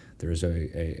there's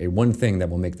a one thing that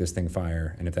will make this thing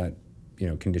fire, and if that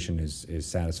condition is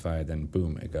satisfied, then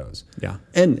boom, it goes. Yeah,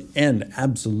 and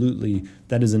absolutely,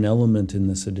 that is an element in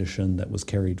this edition that was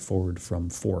carried forward from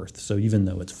 4th. So even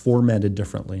though it's formatted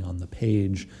differently on the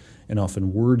page and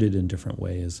often worded in different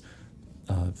ways,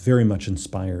 very much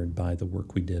inspired by the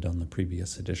work we did on the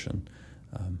previous edition.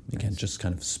 Again, just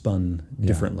kind of spun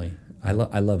differently. I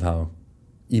love how,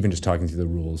 even just talking through the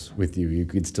rules with you, you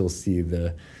could still see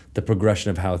the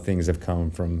progression of how things have come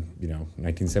from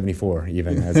 1974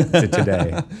 even to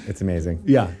today. It's amazing.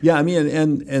 Yeah. I mean,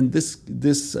 and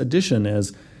this edition,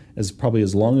 as probably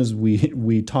as long as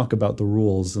we talk about the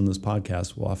rules in this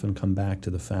podcast, we'll often come back to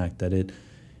the fact that it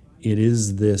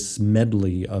is this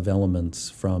medley of elements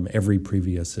from every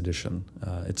previous edition.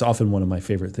 It's often one of my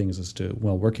favorite things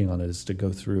while working on it is to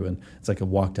go through, and it's like a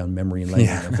walk down memory lane.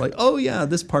 Yeah. Of like, oh yeah,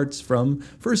 this part's from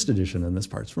first edition and this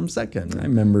part's from second. I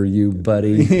remember you,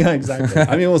 buddy. Yeah, exactly.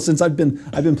 I mean, well, since I've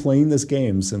been playing this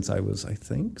game since I was, I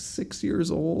think, 6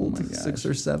 years old, 6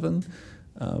 or 7,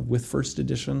 with first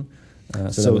edition.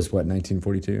 So that was what,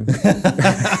 1942?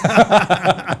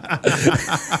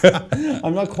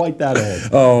 I'm not quite that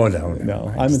old. Oh,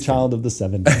 no. I'm a child of the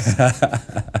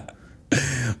 70s.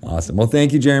 Awesome. Well,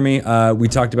 thank you, Jeremy. We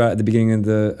talked about at the beginning of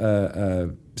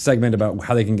the segment about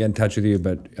how they can get in touch with you,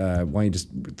 but why don't you just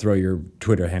throw your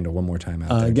Twitter handle one more time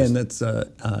out there? Again, that's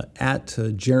at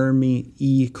Jeremy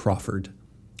E. Crawford.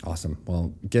 Awesome.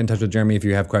 Well, get in touch with Jeremy if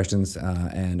you have questions.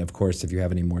 And of course, if you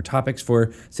have any more topics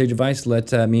for Sage Advice,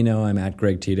 let me know. I'm at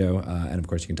Greg Tito. And of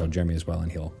course, you can tell Jeremy as well,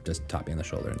 and he'll just tap me on the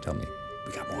shoulder and tell me,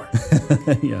 we got more.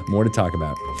 Yeah. More to talk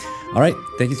about. All right.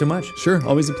 Thank you so much. Sure.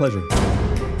 Always a pleasure.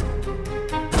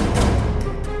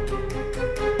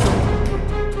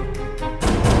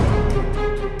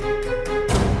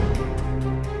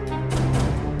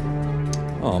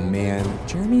 Oh, man.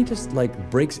 Jeremy just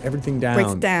breaks everything down.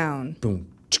 Breaks down. Boom.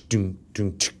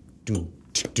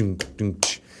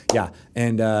 Yeah,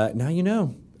 and now you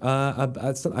know.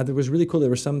 It was really cool. There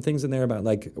were some things in there about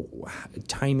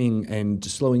timing and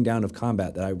slowing down of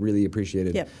combat that I really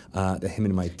appreciated. Yep. That him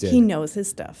and Mike did. He knows his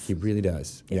stuff. He really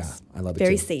does. Yes. Yeah, I love it.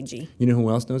 Very too. sagey. You know who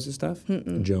else knows his stuff?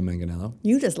 Joe Manganiello.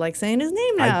 You just like saying his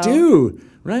name now. I do.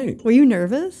 Right. Were you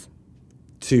nervous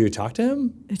To talk to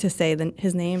him? to say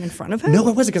his name in front of him? No,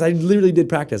 I wasn't, because I literally did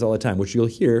practice all the time, which you'll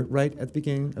hear right at the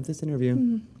beginning of this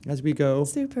interview as we go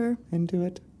Super. into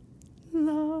it.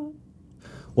 No.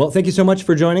 Well, thank you so much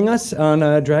for joining us on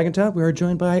Dragon Talk. We are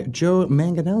joined by Joe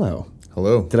Manganiello.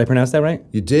 Hello. Did I pronounce that right?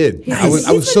 You did. He's- I was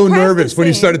he's so been nervous when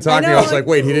you practicing. started talking. I I, know, was like,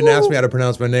 wait, he didn't ask me how to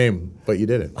pronounce my name, but you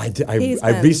did it. I He's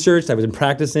I been- researched. I was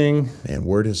practicing. Man,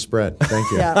 word has spread. Thank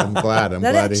you. Yeah. I'm glad. I'm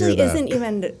That glad to hear actually that. isn't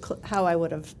even how I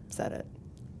would have said it.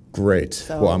 Great.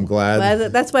 So well, I'm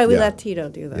glad. That's why we Yeah. let Tito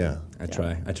do that. Yeah. I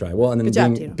try. Well, and then Good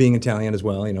job, Tito. being Italian as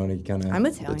well, and you kind of. I'm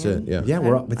Italian. That's it. Yeah. Yeah,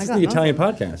 I it's got the Italian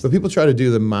nothing. podcast. But people try to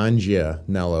do the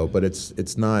Manganiello, but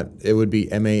it's not. It would be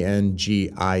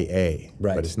Mangia.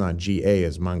 Right. But it's not Ga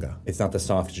as manga. It's not the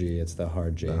soft G; it's the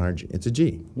hard G. The hard G. It's a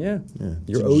G. Yeah. Yeah.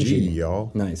 You're It's a OG, G,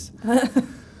 y'all. Nice.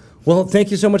 Well, thank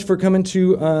you so much for coming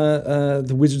to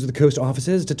the Wizards of the Coast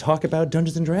offices to talk about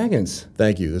Dungeons and Dragons.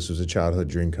 Thank you. This was a childhood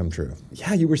dream come true.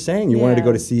 Yeah, you were saying you wanted to Yeah.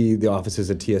 go to see the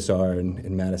offices at TSR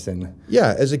in Madison.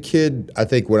 Yeah, as a kid, I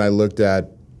think when I looked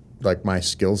at my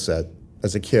skill set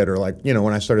as a kid, or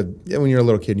when I started, when you're a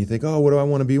little kid and you think, oh, what do I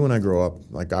want to be when I grow up?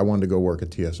 I wanted to go work at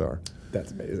TSR,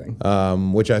 That's amazing.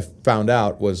 which I found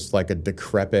out was like a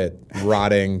decrepit,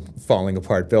 rotting, falling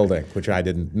apart building, which I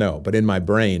didn't know. But in my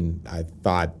brain, I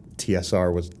thought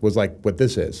TSR was like what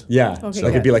this is. Yeah, Okay, so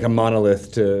it could be like a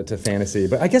monolith to fantasy.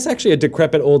 But I guess actually a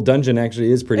decrepit old dungeon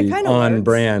actually is pretty It kinda on works.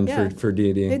 brand Yeah. for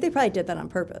D&D. They probably did that on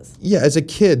purpose. Yeah, as a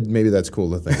kid, maybe that's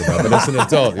cool to think about. But as an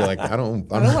adult, you're like, I don't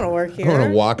wanna work I don't want here.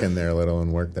 to walk in there, let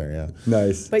alone work there. Yeah.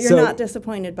 Nice. But you're So- not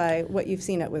disappointed by what you've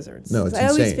seen at Wizards. No, it's I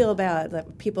always insane. feel bad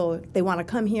that people, they want to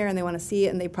come here and they want to see it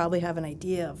and they probably have an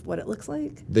idea of what it looks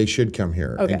like, They should come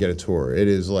here Okay. and get a tour. It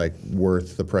is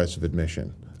worth the price of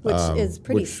admission. which is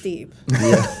pretty which- steep,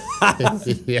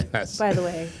 Yes. by the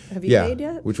way. Have you Yeah, paid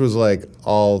yet? which was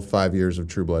all 5 years of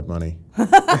True Blood money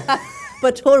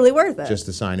But totally worth it. just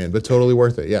to sign in, but totally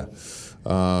worth it. Yeah,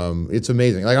 it's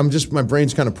amazing. My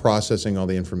brain's kind of processing all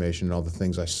the information and all the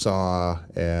things I saw,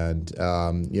 and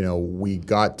we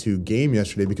got to game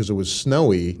yesterday because it was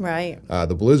snowy. Right.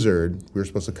 The blizzard. We were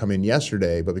supposed to come in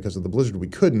yesterday, but because of the blizzard, we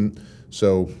couldn't.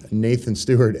 So Nathan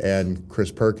Stewart and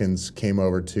Chris Perkins came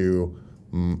over to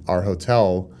our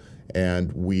hotel,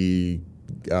 and we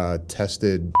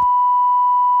tested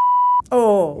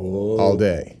Oh, all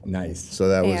day. Nice. So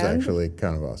that was And? actually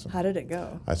kind of awesome. how did it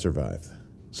go? I survived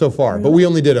so far, but we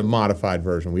only did a modified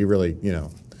version. We really,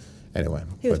 anyway.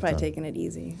 He was but, probably taking it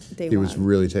easy. Day He one. was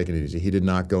really taking it easy. He did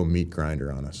not go meat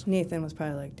grinder on us. Nathan was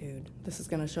probably like, dude, this is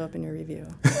going to show up in your review.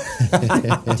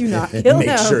 Do not kill him.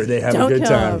 Make sure they have Don't a good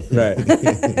kill time. him.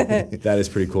 Right. That is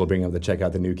pretty cool, being able to check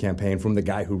out the new campaign from the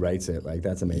guy who writes it. Like,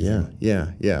 that's amazing.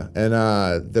 Yeah.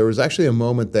 And there was actually a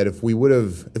moment that if we would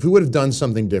have done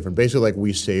something different, basically like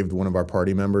we saved one of our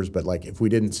party members, but like if we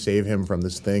didn't save him from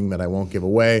this thing that I won't give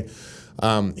away,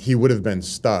 he would have been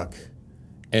stuck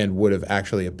and would have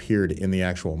actually appeared in the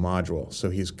actual module. So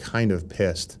he's kind of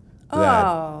pissed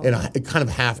and kind of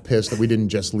half pissed that we didn't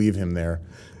just leave him there,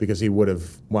 because he would have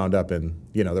wound up in,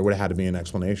 there would have had to be an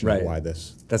explanation of why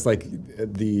this. That's like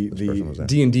the person was there.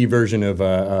 D&D version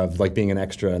of like being an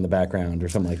extra in the background or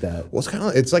something like that. Well,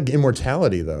 it's like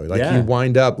immortality though. Like Yeah. you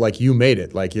wind up like you made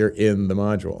it, like you're in the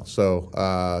module. So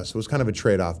it was kind of a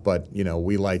trade-off, but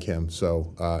we like him.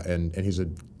 So and he's a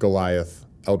Goliath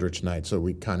Eldritch Knight, so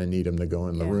we kind of need him to go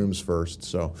in the rooms first.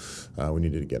 So we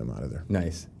needed to get him out of there.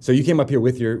 Nice. So you came up here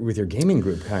with your gaming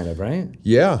group, kind of, right?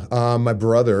 Yeah, my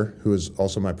brother, who is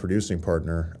also my producing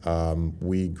partner,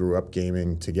 we grew up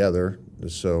gaming together.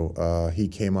 So he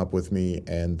came up with me,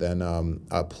 and then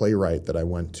a playwright that I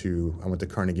went to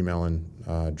Carnegie Mellon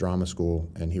Drama School,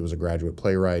 and he was a graduate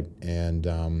playwright. And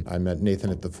I met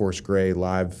Nathan at the Force Grey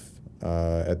live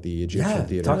at the Egyptian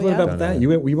Theater. Talk a little about that. down You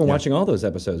were watching all those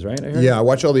episodes, right? I heard? Yeah, I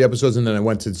watched all the episodes, and then I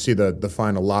went to see the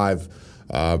final live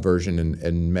version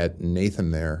and met Nathan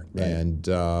there, and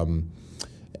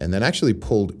then actually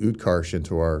pulled Utkarsh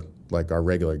into our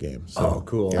regular game. So, Oh,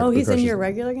 cool. yeah, He's in Utkarsh your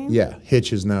regular game? Yeah, Hitch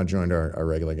has now joined our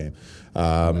regular game,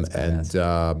 and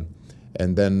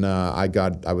then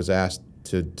I was asked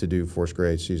to do Force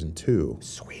Grey season 2.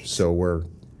 Sweet. So we're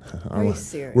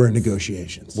serious? we're in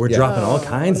negotiations. We're Yeah. dropping all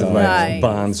kinds of Nice.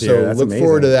 bombs So here. That's look amazing.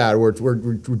 forward to that.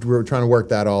 We're trying to work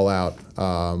that all out,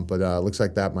 but looks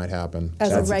like that might happen. As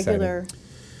That's a regular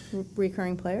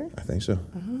recurring player? I think so.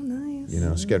 Oh, nice.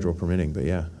 Schedule permitting, but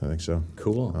yeah, I think so.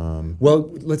 Cool. Well,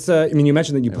 let's. You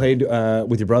mentioned that you played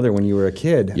with your brother when you were a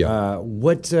kid. Yeah.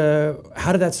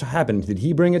 How did that happen? Did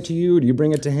he bring it to you? Did you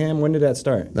bring it to him? When did that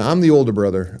start? Now I'm the older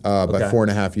brother by Okay.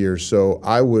 4.5 years, so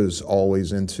I was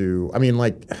always into. I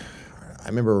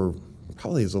remember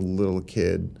probably as a little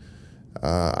kid,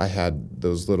 I had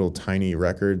those little tiny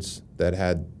records that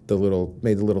had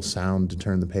made the little sound to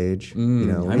turn the page. I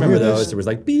remember those. There was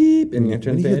like beep, and you And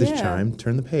turn you the hear page. this Yeah. chime,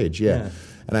 turn the page, yeah.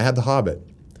 And I had The Hobbit.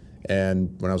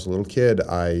 And when I was a little kid,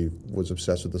 I was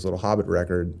obsessed with this little Hobbit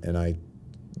record, and I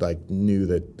knew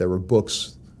that there were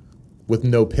books with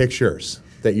no pictures,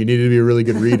 that you needed to be a really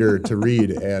good reader to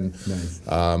read. And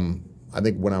I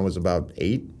think when I was about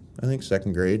 8,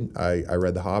 second grade, I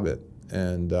read The Hobbit.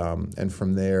 And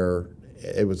from there,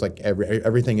 it was like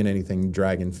everything and anything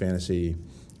dragon fantasy,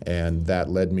 and that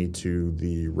led me to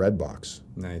the Red Box.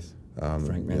 Nice.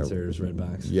 Frank Manser's Red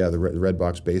Box. Yeah, the Red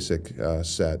Box Basic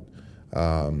set,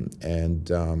 and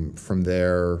from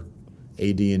there,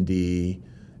 AD&D,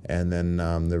 and then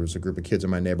there was a group of kids in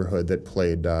my neighborhood that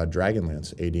played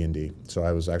Dragonlance AD&D. So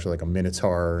I was actually like a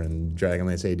Minotaur and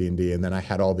Dragonlance AD&D, and then I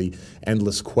had all the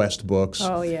Endless Quest books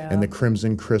and the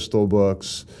Crimson Crystal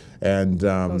books, and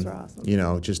Those were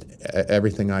awesome. just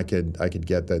everything I could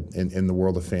get that in the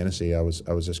world of fantasy, I was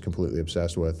just completely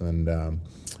obsessed with. And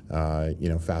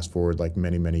fast forward like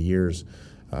many years,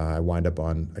 I wind up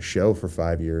on a show for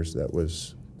 5 years that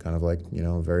was kind of like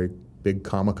a very big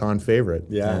Comic-Con favorite.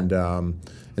 Yeah.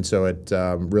 And so it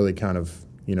really kind of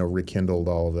rekindled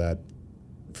all of that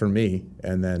for me,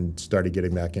 and then started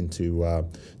getting back into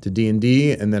to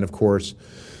D&D, and then of course,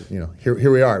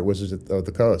 here we are at Wizards of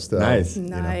the Coast. Nice.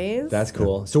 Nice. That's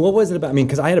cool. So what was it about?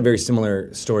 Because I had a very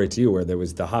similar story to you, where there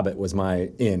was The Hobbit was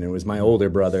my in. It was my older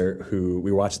brother who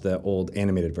we watched the old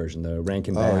animated version, the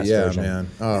Rankin Bass version. Man.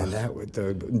 And that with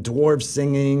the dwarves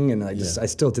singing, and I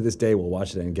still to this day will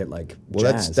watch it and get like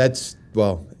jazzed. that's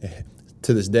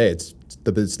to this day it's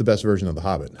the best version of The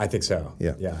Hobbit. I think so.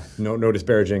 Yeah. Yeah. No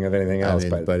disparaging of anything else,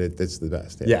 but it's the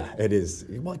best. yeah, it is.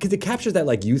 Well, because it captures that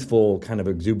like youthful kind of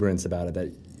exuberance about it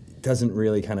that doesn't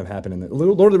really kind of happen in the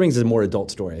Lord of the Rings is a more adult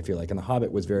story, I feel like, and The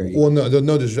Hobbit was very. Well, no.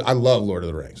 I love Lord of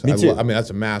the Rings. Me too. That's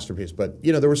a masterpiece. But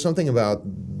there was something about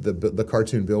the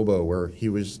cartoon Bilbo where he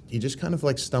just kind of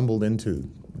like stumbled into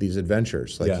these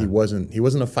adventures. Like he wasn't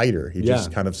a fighter. He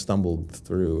just kind of stumbled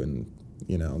through, and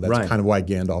that's kind of why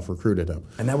Gandalf recruited him.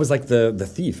 And that was like the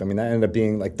thief. That ended up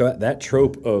being like that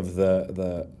trope of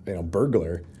the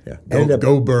burglar. Yeah,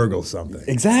 go burgle something.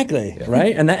 Exactly,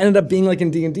 right? And that ended up being like in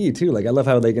D&D too. Like I love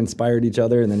how they inspired each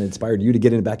other and then inspired you to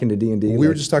get back into D&D. We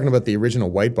were just talking about the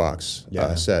original White Box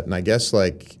set, and I guess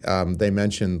they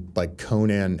mentioned like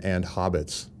Conan and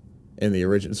hobbits in the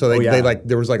original. So they like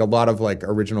there was like a lot of like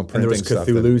original And printing there was stuff.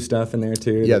 Cthulhu stuff in there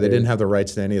too. Yeah, they didn't have the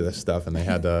rights to any of this stuff, and they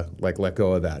had to like let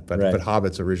go of that. But Right. but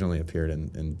hobbits originally appeared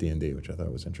in D&D, which I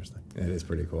thought was interesting. It is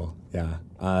pretty cool.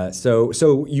 Yeah.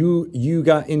 So you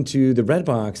got into the Red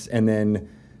Box, and then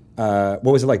what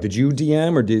was it like? Did you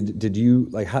DM, or did you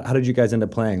like how did you guys end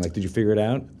up playing? Like, did you figure it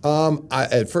out?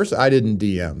 At first, I didn't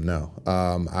DM. No,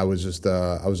 I was just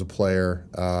I was a player,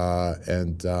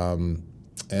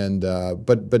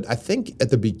 but I think at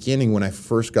the beginning when I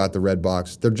first got the Red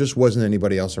Box, there just wasn't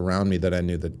anybody else around me that I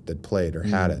knew that played or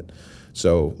had it.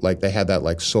 So like they had that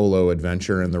like solo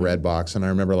adventure in the Red Box, and I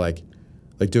remember like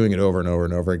doing it over and over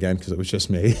and over again because it was just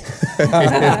me. You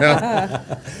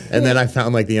know? And then I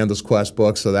found like the Endless Quest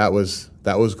book, so that was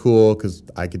cool because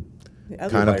I could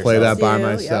kind of play that by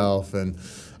myself. And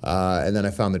then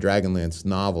I found the Dragonlance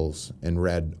novels and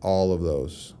read all of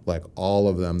those, like all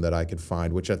of them that I could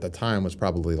find, which at the time was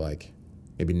probably like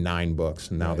maybe 9 books,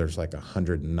 and now there's like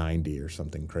 190 or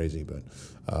something crazy. But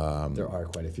There are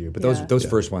quite a few, but Yeah. those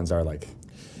first ones are like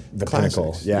the pinnacle.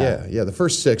 classics. Yeah. Yeah. The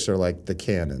first 6 are like the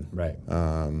canon. Right.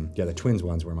 Yeah, the twins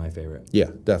ones were my favorite. Yeah,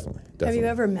 definitely. Have you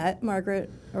ever met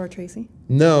Margaret or Tracy?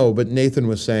 No, but Nathan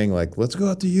was saying like, let's go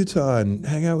out to Utah and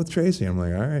hang out with Tracy. I'm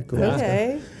like, all right, cool. Yeah.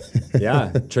 Okay.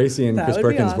 Yeah, Tracy and That Chris would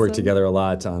be Perkins worked awesome. together a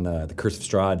lot on the Curse of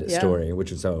Strahd Yeah. story,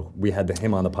 which is we had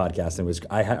him on the podcast, and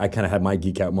I kind of had my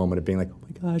geek out moment of being like, oh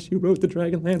my gosh, you wrote the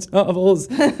Dragonlance novels.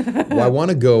 Well, I want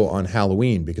to go on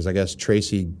Halloween because I guess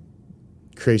Tracy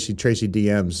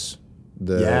DMs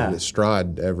the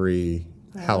Strahd every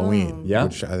Halloween, Yeah.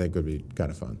 which I think would be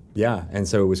kind of fun. Yeah, and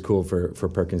so it was cool for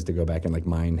Perkins to go back and like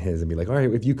mine his and be like, all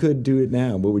right, if you could do it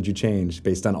now, what would you change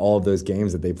based on all of those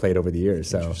games that they played over the years?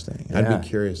 So Interesting. yeah. I'd be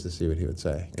curious to see what he would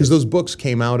say because those books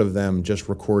came out of them just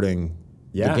recording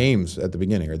the games at the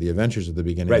beginning or the adventures at the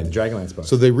beginning. Right, the Dragonlance books.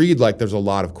 So they read like there's a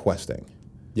lot of questing,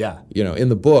 Yeah, in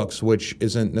the books, which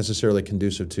isn't necessarily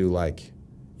conducive to like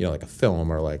a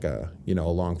film or like a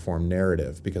long form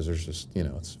narrative because there's just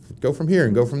it's go from here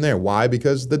and go from there. Why?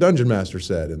 Because the dungeon master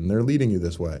said, and they're leading you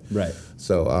this way. Right.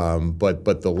 So, but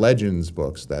the Legends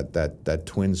books, that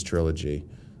Twins trilogy,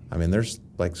 I mean, there's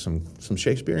like some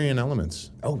Shakespearean elements.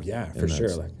 Oh yeah, for in that.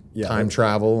 sure. Like Time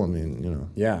travel. I mean,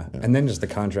 Yeah. And then just the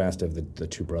contrast of the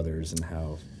two brothers and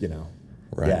how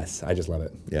Right. Yes, I just love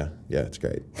it. Yeah, it's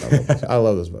great. I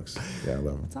love those books. Yeah, I love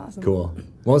them. That's awesome. Cool.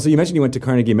 Well, so you mentioned you went to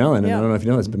Carnegie Mellon, and Yeah. I don't know if you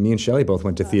know this, but me and Shelley both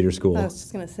went to theater school. I was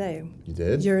just gonna say. You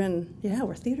did?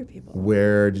 We're theater people.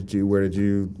 Where did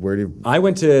you? I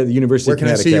went to the University Where of can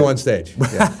I Connecticut. see you on stage?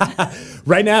 Yeah.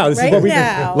 Right now. This is Right what we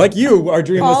now. like you. Our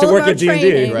dream was All to of work our at D&D.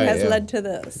 training Right, has yeah. led to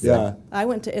this. Yeah. I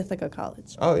went to Ithaca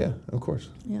College. Oh yeah, of course.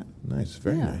 Yeah. Nice,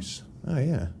 very Yeah. nice. Oh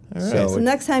yeah. All right. So- So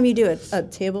next time you do a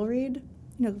table read,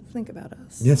 think about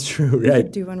us. That's true, We right?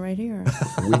 could do one right here.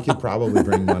 We could probably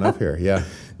bring one up here. Yeah.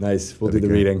 Nice. We'll That'd do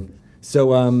the be great. reading.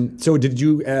 So did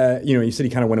you, you said you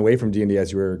kind of went away from D&D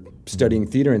as you were studying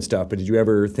theater and stuff, but did you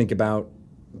ever think about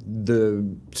the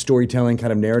storytelling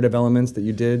kind of narrative elements that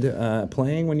you did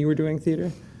playing when you were doing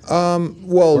theater?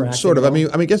 Well, acting sort of. at I mean,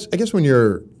 I guess when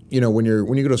you're, when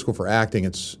you go to school for acting,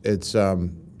 it's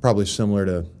probably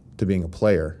similar to being a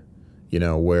player,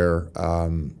 where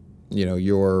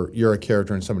you're a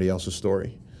character in somebody else's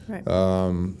story. Right.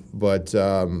 But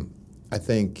I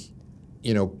think,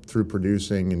 through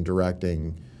producing and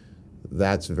directing,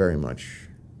 that's very much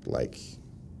like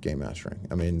game mastering.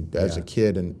 I mean, as a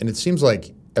kid, and it seems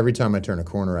like every time I turn a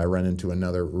corner, I run into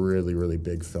another really, really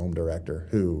big film director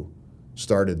who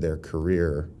started their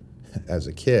career as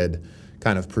a kid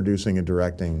kind of producing and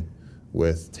directing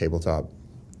with tabletop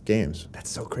games. That's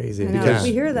so crazy. I know. Because-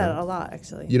 We hear that a lot,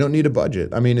 actually. You don't need a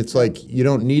budget. I mean, it's like you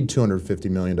don't need $250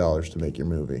 million to make your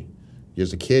movie.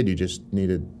 As a kid, you just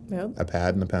needed Yep. a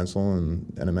pad and a pencil and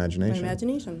an My imagination.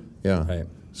 imagination. Yeah. Right.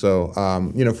 So,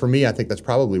 for me, I think that's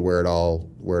probably where it all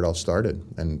started,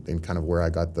 and kind of where I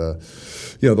got the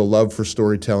love for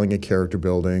storytelling and character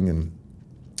building, and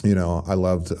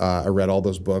I read all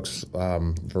those books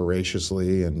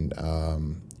voraciously, and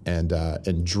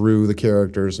drew the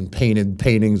characters and painted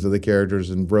paintings of the characters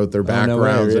and wrote their no way,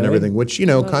 backgrounds and really? everything, which kind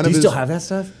Do of you is. still have that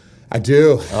stuff? I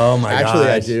do. Oh my Actually,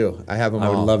 I gosh. do. I have them I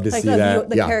all. would love to Like see of that.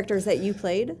 the Yeah. characters that you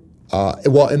played.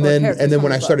 Well, and then characters from when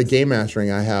the I started books. game mastering,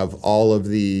 I have all of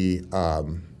the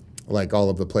all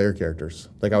of the player characters.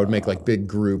 Like I would make like big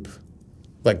group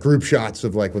shots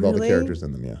of with all the Really? characters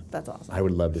in them. Yeah, That's awesome. I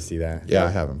would love to see that. yeah, I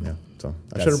have them. Yeah, so I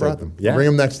That's should have so brought cool. them. Yeah. Bring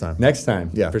them next time. Next time.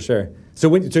 Yeah. For sure.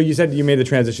 So so you said you made the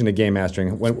transition to game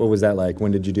mastering. What was that like?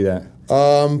 When did you do that?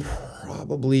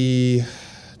 Probably.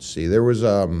 Let's see. There was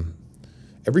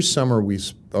every summer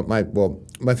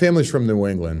my family's from New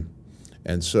England,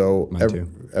 And so Mine too.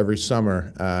 every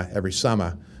summer,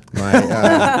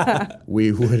 my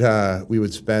we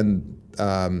would spend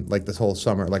like this whole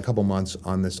summer, like a couple months,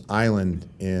 on this island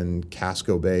in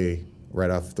Casco Bay, right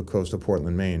off the coast of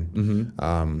Portland, Maine,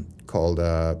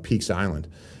 called Peaks Island.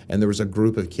 And there was a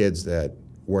group of kids that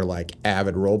were like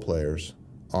avid role players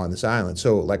on this island.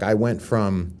 So like I went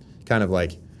from kind of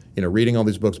like, reading all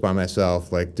these books by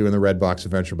myself, like doing the Red Box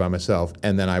Adventure by myself,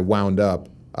 and then I wound up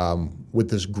with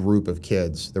this group of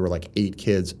kids. There were like 8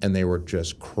 kids, and they were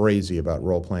just crazy about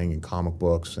role playing and comic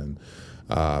books and.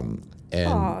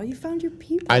 Oh, you found your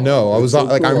people. I know. I was so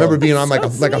like, I cool. remember being on So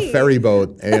like a sweet. ferry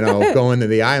boat, going to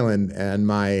the island, and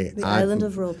my The island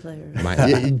of role players.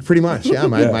 pretty much, yeah.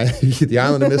 My the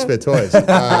island of misfit toys.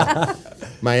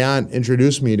 My aunt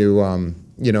introduced me to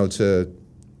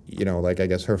like I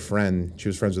guess her friend. She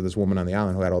was friends with this woman on the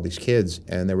island who had all these kids,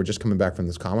 and they were just coming back from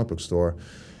this comic book store.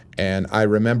 And I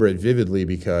remember it vividly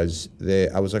because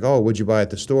I was like, "Oh, what'd you buy at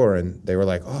the store?" And they were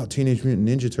like, "Oh, Teenage Mutant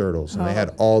Ninja Turtles," and they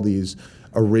had all these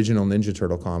original Ninja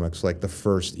Turtle comics, like the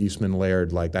first Eastman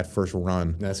Laird, like that first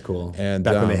run. That's cool. And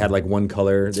back when they had like one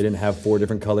color, they didn't have 4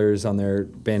 different colors on their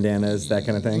bandanas, that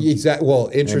kind of thing. Exactly. Well,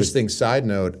 interesting side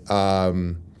note.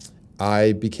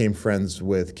 I became friends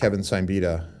with Kevin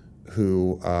Simbita,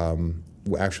 who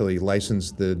actually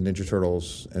licensed the Ninja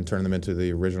Turtles and turned them into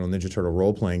the original Ninja Turtle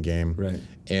role-playing game. Right.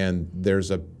 And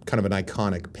there's a kind of an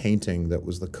iconic painting that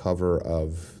was the cover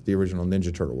of the original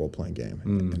Ninja Turtle role-playing game,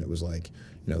 and it was like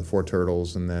the 4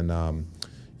 turtles, and then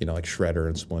like Shredder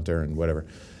and Splinter and whatever.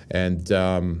 And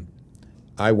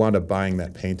I wound up buying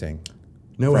that painting.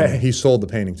 No from way. him. He sold the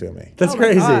painting to me. That's Oh my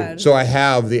crazy. God. So I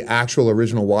have the actual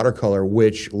original watercolor,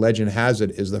 which legend has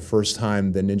it is the first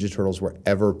time the Ninja Turtles were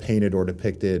ever painted or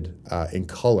depicted in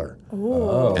color.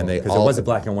 Oh, And they because it all- was a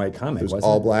black and white comic, It was wasn't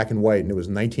all it? black and white, and it was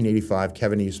 1985.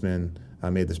 Kevin Eastman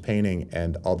made this painting,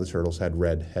 and all the turtles had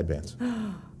red headbands.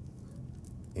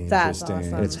 That's Interesting.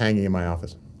 awesome. And it's hanging in my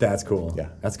office. That's cool. Yeah.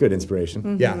 That's good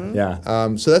inspiration. Yeah.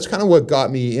 Yeah. So that's kind of what got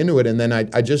me into it, and then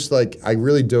I just I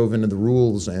really dove into the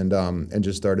rules and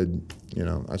just started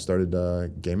I started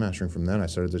game mastering from then. I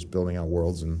started just building out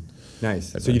worlds and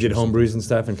Nice. So you did adventures. homebrews and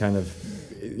stuff, and kind of,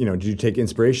 did you take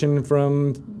inspiration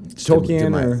from did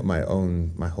Tolkien? or?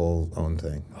 my whole own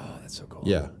thing. Oh, that's so cool.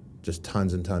 Yeah, just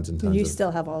tons and tons and tons. You of,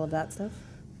 still have all of that stuff?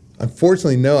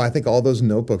 Unfortunately, no. I think all those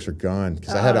notebooks are gone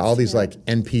because I had all these yeah. like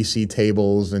NPC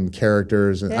tables and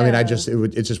characters, and I mean, Yeah. it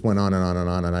just went on and on and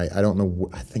on, and I don't know.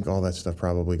 I think all that stuff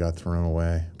probably got thrown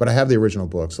away. But I have the original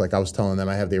books. Like I was telling them,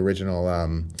 I have the original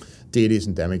Deities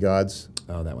and Demigods.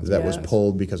 Oh, that one's That was nice.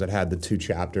 pulled because it had the 2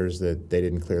 chapters that they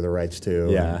didn't clear the rights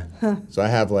to. Yeah. So I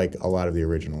have like a lot of the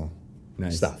original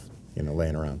Nice. stuff,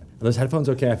 laying around. Are those headphones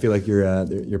okay? I feel like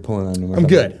you're pulling on them. I'm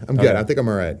good. I'm good. I think I'm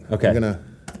all right. Okay.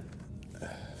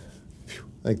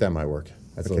 I think that might work.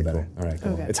 That's a Okay, little better. cool. All right,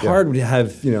 cool. Okay. It's hard to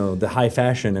have the high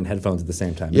fashion and headphones at the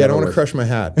same time. Yeah, I It don't want never to crush my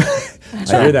hat.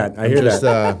 works. I hear that. I hear Just,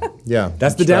 that. yeah.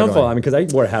 That's the struggling. downfall. I mean, because I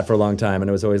wore a hat for a long time, and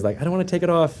it was always like, I don't want to take it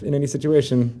off in any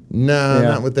situation. No, Yeah.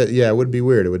 not with that. Yeah, it would be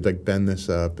weird. It would like bend this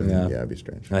up, and Yeah. it'd be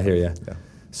strange. I hear you. Yeah.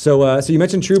 So you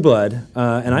mentioned True Blood,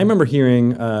 and I remember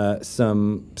hearing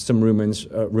some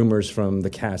rumors from the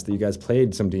cast that you guys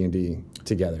played some D&D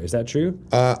together. Is that true?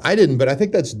 I didn't, but I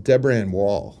think that's Deborah Ann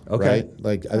Wall, Okay. right?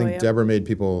 Like I think yeah. Deborah made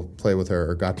people play with her,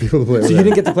 or got people to play with So her. you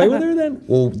didn't get to play with her then?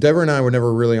 Well, Deborah and I were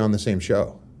never really on the same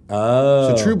show.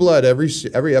 Oh. So True Blood,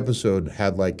 every episode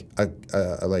had like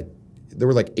there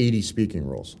were like 80 speaking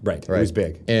roles. Right. It was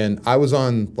big. And I was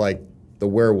on like the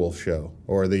werewolf show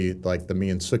or the me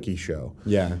and Sookie show.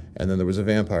 Yeah. And then there was a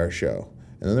vampire show.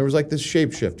 And then there was like this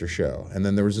shapeshifter show. And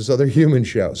then there was this other human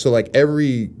show. So like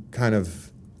every kind of,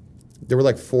 there were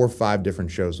like 4 or 5 different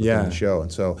shows within Yeah. the show.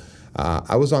 And so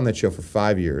I was on that show for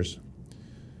 5 years.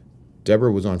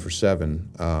 Deborah was on for 7.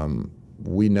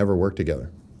 We never worked together.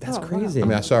 That's Oh, wow. crazy. I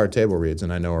mean, I saw her table reads,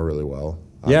 and I know her really well,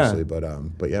 Yeah. obviously.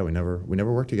 But yeah, we never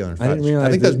worked together. In I didn't fact, realize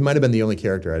I think that- that might have been the only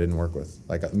character I didn't work with,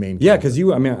 like a main. Yeah, character.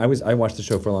 because I watched the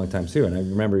show for a long time too, and I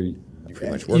remember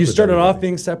pretty much worked you with started off everybody.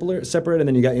 being separate, and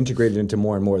then you got integrated into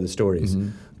more and more of the stories.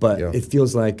 But Yeah. it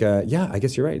feels like, I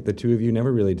guess you're right. The two of you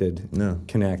never really did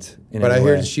connect. In But I any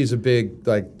hear way. she's a big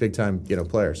time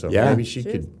player, so Yeah. maybe she She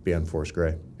is. could be on Force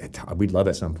Grey. We'd love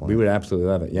it. some point. We would absolutely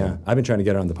love it. Yeah. I've been trying to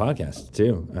get her on the podcast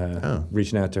too.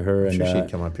 Reaching out to her, I'm and sure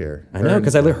she'd come up here. I know,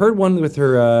 because I heard one with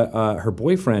her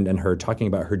boyfriend and her talking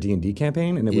about her D&D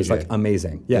campaign, and it was EJ. like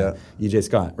amazing. Yeah, EJ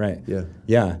Scott, right?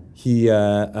 Yeah. He,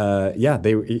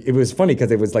 it was funny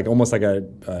because it was like almost like a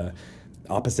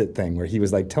opposite thing where he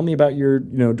was like, "Tell me about your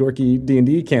dorky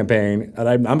D&D campaign," and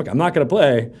I'm not going to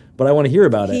play, but I want to hear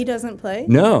about He it. doesn't play?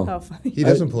 No. How funny. He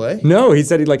doesn't play? No, he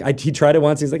said he tried it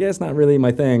once. He's like, yeah, it's not really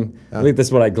my thing. I think this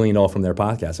is what I gleaned all from their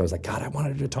podcast. I was like, God, I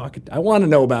wanted to talk. I want to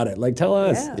know about it. Like, tell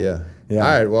us. Yeah. Yeah.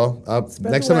 All right. Well,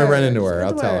 next the time I run word. into her, Spread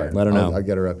I'll the tell her. word. Let her know. I'll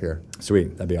get her up here.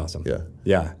 Sweet, that'd be awesome. Yeah.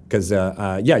 Yeah, because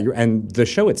and the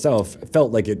show itself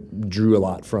felt like it drew a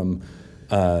lot from,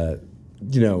 the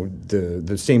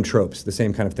same tropes, the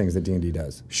same kind of things that D&D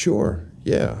does. Sure.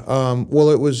 Yeah.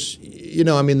 Well, it was,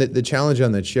 the challenge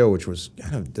on that show, which was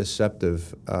kind of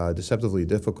deceptively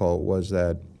difficult, was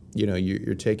that,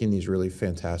 you're taking these really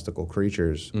fantastical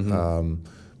creatures,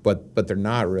 but they're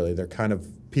not really. They're kind of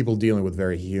people dealing with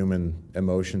very human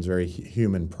emotions, very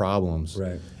human problems.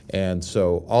 Right. And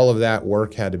so all of that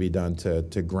work had to be done to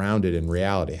ground it in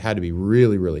reality. It had to be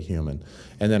really, really human.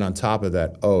 And then on top of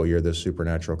that, you're this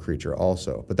supernatural creature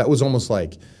also. But that was almost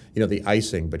like, the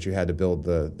icing, but you had to build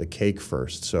the cake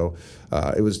first. So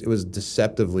it was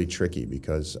deceptively tricky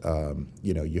because,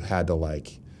 you had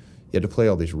to play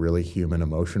all these really human,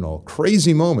 emotional,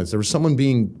 crazy moments. There was someone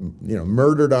being,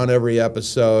 murdered on every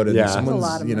episode, and Yeah. someone's,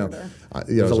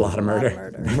 There's a lot of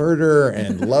murder. There's a lot of murder. murder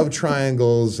and love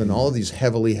triangles and all of these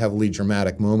heavily, heavily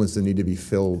dramatic moments that need to be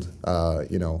filled,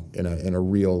 in a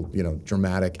real,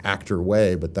 dramatic actor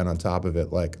way. But then on top of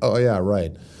it, like, oh yeah,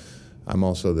 right, I'm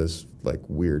also this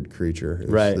weird creature,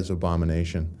 this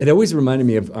abomination. It always reminded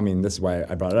me of, this is why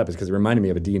I brought it up, is because it reminded me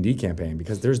of a D&D campaign,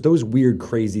 because there's those weird,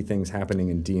 crazy things happening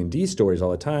in D&D stories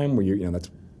all the time where that's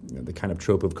the kind of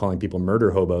trope of calling people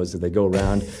murder hobos, that they go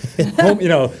around, home,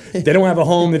 they don't have a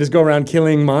home, they just go around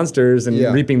killing monsters and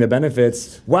reaping the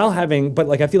benefits while having, but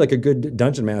I feel like a good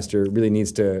dungeon master really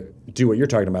needs to do what you're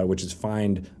talking about, which is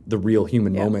find the real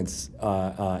human moments,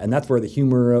 and that's where the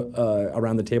humor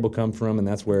around the table come from, and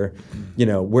that's where,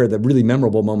 where the really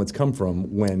memorable moments come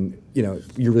from when, you're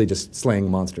really just slaying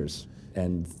monsters,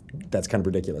 and that's kind of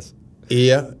ridiculous.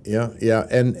 Yeah,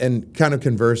 and kind of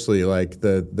conversely,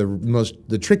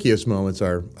 the trickiest moments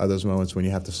are those moments when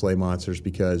you have to slay monsters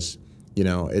because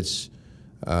it's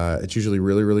usually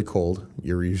really, really cold.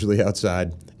 You're usually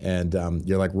outside, and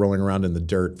you're rolling around in the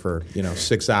dirt for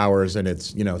 6 hours, and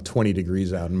it's 20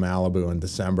 degrees out in Malibu in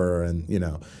December, and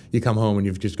you come home and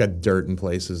you've just got dirt in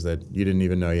places that you didn't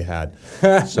even know you had.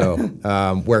 So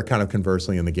where kind of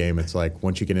conversely in the game, it's like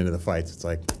once you get into the fights, it's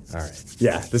like, all right.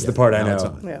 Yeah, this is the part I now it's know.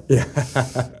 on. Yeah.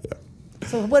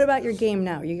 So what about your game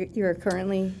now? You're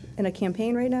currently in a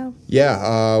campaign right now?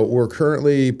 Yeah, we're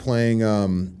currently playing.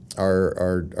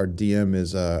 Our DM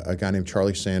is a guy named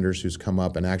Charlie Sanders, who's come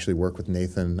up and actually worked with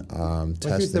Nathan.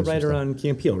 He's the writer on Key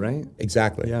and Peele, right?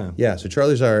 Exactly. Yeah. So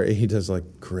Charlie's he does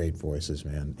great voices,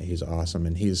 man. He's awesome,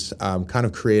 and he's kind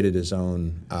of created his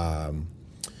own,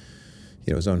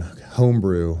 his own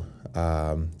homebrew.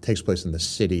 Takes place in the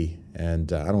city,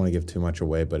 and I don't want to give too much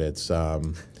away, but it's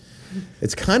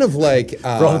kind of like for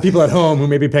all the people at home who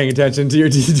may be paying attention to your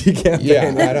D&D campaign.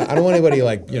 Yeah, I don't want anybody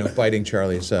biting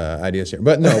Charlie's ideas here,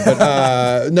 but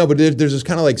but there's this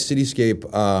kind of cityscape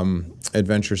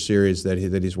adventure series that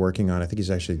he's working on. I think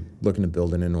he's actually looking to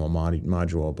build it into a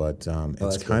module, but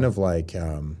it's kind of like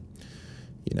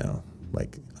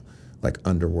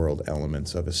underworld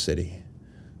elements of a city.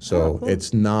 So cool.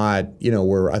 It's not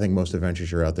where I think most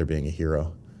adventures you're out there being a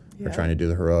hero or trying to do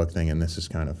the heroic thing, and this is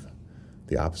kind of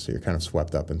the opposite. You're kind of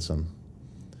swept up in some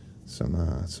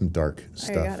dark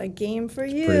stuff. I got a game for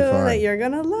you pretty fun. that you're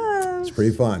gonna love. It's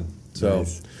pretty fun. So,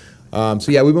 Nice.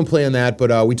 So we've been playing that,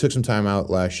 but we took some time out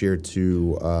last year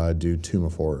to do Tomb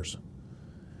of Horrors.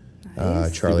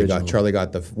 Nice. Charlie got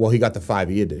the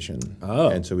 5e edition. Oh.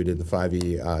 And so we did the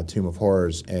 5e Tomb of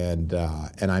Horrors, and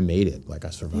I made it. I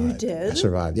survived. You did? I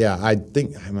survived. Yeah, I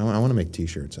think I want to make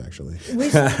T-shirts actually.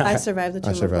 I survived the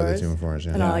Tomb of Horrors. I survived the Tomb of Horrors.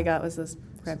 Yeah. And all I got was this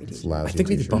crappy It's T-shirt. lousy I think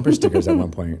we did T-shirt. bumper stickers at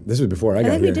one point. This was before I got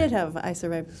I think here. we did have I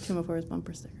survived Tomb of Horrors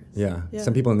bumper stickers. Yeah. Yeah.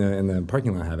 Some people in the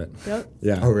parking lot have it. Yep.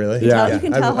 Yeah. Oh, really? Yeah. You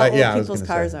can tell how I old was people's gonna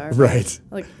cars say. are. Right.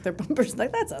 Their bumpers,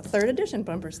 that's a 3rd edition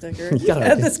bumper sticker. You gotta-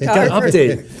 Had this you car gotta for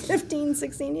update. 15,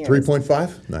 16 years.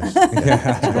 3.5. Nice.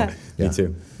 Me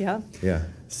too. Yeah. Yeah.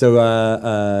 So,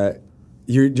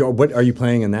 what are you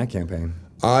playing in that campaign?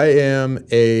 I am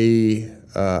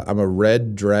I'm a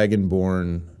red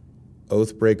dragonborn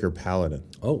Oathbreaker paladin.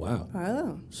 Oh wow.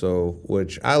 Oh. So,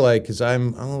 which I like because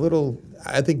I'm a little.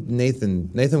 I think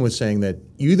Nathan was saying that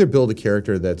you either build a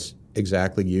character that's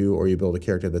exactly you, or you build a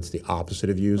character that's the opposite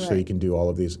of you, so Right. you can do all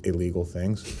of these illegal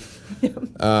things.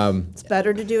 It's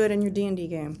better to do it in your D&D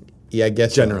game. Yeah, I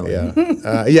guess so, Generally.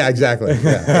 yeah. Yeah, exactly.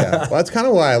 Yeah. Well, that's kind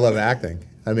of why I love acting.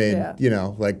 I mean, Yeah.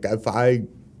 if I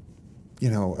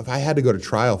had to go to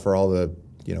trial for all the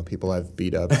people I've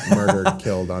beat up, murdered,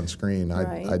 killed on screen.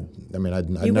 Right. I'd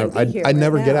wouldn't be here I'd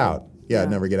never right get now. out. Yeah, I'd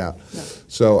never get out. No.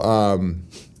 So,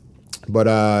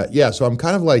 so I'm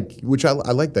kind of like, which I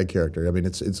like that character. I mean,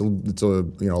 it's a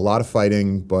lot of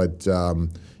fighting, but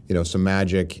some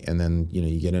magic, and then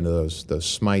you get into those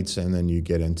smites, and then you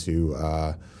get into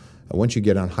once you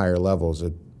get on higher levels,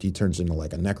 he turns into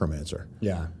like a necromancer.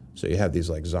 Yeah. So you have these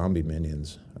like zombie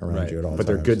minions around you at all But times.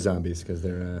 they're good zombies because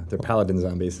they're paladin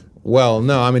zombies. Well,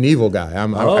 no, I'm an evil guy.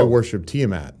 I worship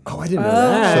Tiamat. Oh, I didn't know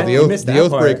that. So the You missed that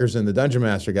part. Oathbreaker's and the Dungeon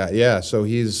Master guy. Yeah, so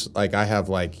he's like, I have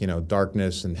like,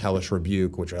 darkness and hellish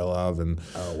rebuke, which I love, and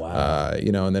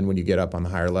and then when you get up on the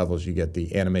higher levels, you get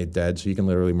the animate dead, so you can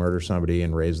literally murder somebody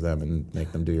and raise them and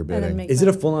make them do your And then bidding. make Is it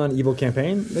a full-on evil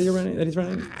campaign that you're running? That he's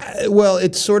running? Well,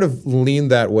 it's sort of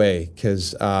leaned that way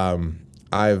because I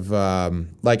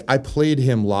played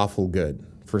him lawful good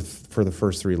for the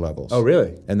first 3 levels. Oh,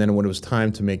 really? And then when it was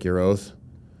time to make your oath,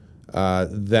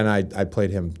 then I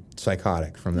played him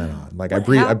psychotic from then on. Like What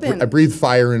I happened? breathed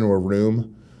fire into a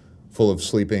room full of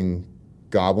sleeping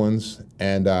goblins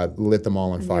and lit them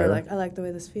all on And fire. you're like, I like the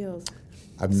way this feels.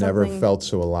 I've never something- felt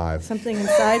so alive. Something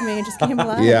inside me just came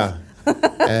alive. Yeah.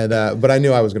 And but I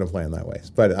knew I was going to play him that way.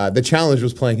 But the challenge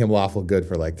was playing him lawful good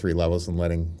for like 3 levels and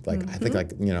letting I think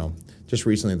just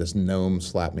recently this gnome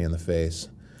slapped me in the face.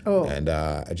 Oh. And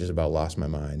I just about lost my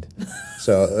mind.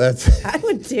 So that's I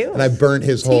would too. and I burnt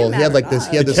his whole. He had like this.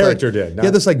 He had The this character like, did, He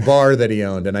had this like bar that he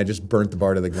owned, and I just burnt the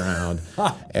bar to the ground.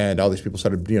 And all these people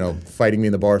started, fighting me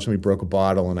in the bar. Somebody broke a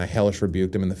bottle, and I hellish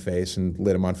rebuked him in the face and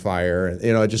lit him on fire. And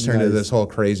it just turned into this whole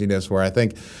craziness where I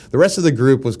think the rest of the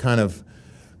group was kind of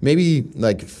maybe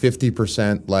like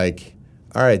 50% like,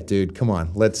 all right, dude, come on,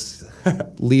 let's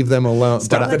leave them alone.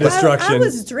 Stop But the destruction. I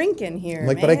was drinking here,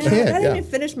 Like, man. but I can't, I didn't yeah. even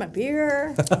finish my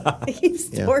beer. I keep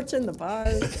torching the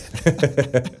bars.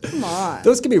 Come on.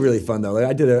 Those can be really fun, though. Like,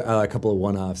 I did a couple of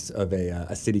one-offs of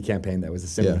a city campaign that was a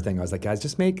similar Yeah. thing. I was like, guys,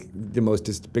 just make the most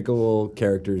despicable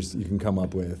characters you can come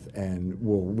up with, and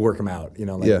we'll work them out.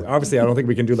 Yeah. Obviously, I don't think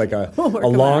we can do like a Work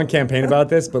 'em long out. campaign about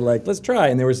this, but like, let's try.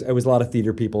 And it was a lot of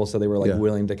theater people, so they were like Yeah.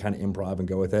 willing to kind of improv and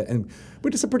go with it. And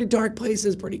went to some pretty dark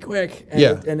places pretty quick. And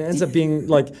Yeah. and it ends up being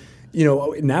like.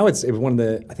 Now it was one of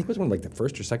the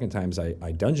first or second times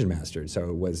I dungeon mastered, so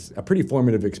it was a pretty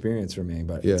formative experience for me.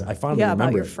 But Yeah. I fondly Yeah, remember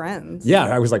about your it. friends. Yeah,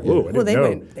 I was like, whoa, I didn't Well, they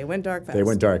know. they went dark fast. They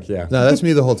went dark, yeah. No, that's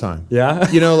me the whole time. Yeah?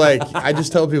 I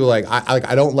just tell people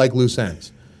I don't like loose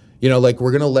ends.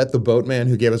 We're gonna let the boatman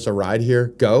who gave us a ride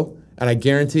here go, and I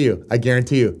guarantee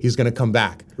you, he's gonna come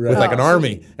back with like an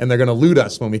army, and they're gonna loot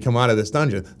us when we come out of this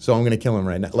dungeon. So I'm gonna kill him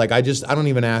right now. Like I don't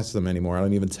even ask them anymore. I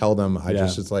don't even tell them.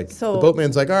 It's like So- the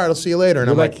boatman's like, all right, I'll see you later, and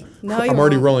I'm like, No, I'm you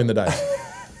already won't. rolling the dice.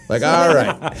 Like, all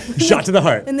right, Shot to the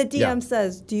heart. And the DM Yeah.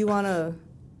 says, "Do you want to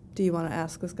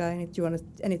ask this guy? Do you want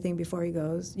anything before he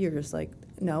goes?" You're just like,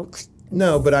 "No."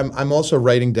 no, but I'm also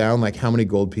writing down like how many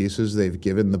gold pieces they've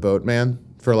given the boatman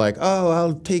for like, oh,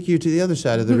 I'll take you to the other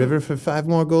side of the river for 5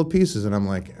 more gold pieces, and I'm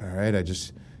like, all right, I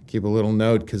just keep a little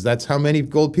note because that's how many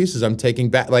gold pieces I'm taking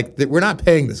back. Like we're not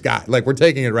paying this guy, like we're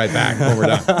taking it right back when we're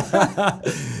done.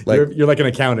 Like, You're like an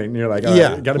accountant. And you're like, all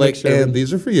yeah, right, gotta like, make sure. and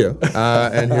these are for you,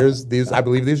 and here's these. I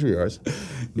believe these are yours.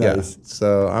 Nice. Yeah,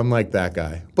 so I'm like that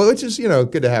guy, but which is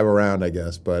good to have around, I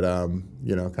guess. But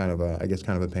kind of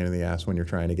a pain in the ass when you're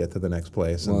trying to get to the next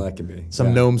place. Well, and that can be, Some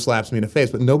yeah. gnome slaps me in the face,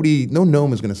 but no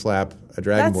gnome is going to slap a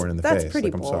dragonborn in the That's face. pretty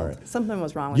Like, I'm bold. sorry. Something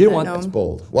was wrong with You that don't want- gnome. That's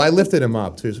bold. Well, I lifted him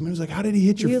up too. Somebody was like, "How did he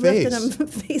hit your You face?" lifted him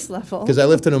face level. Because I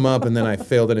lifted him up and then I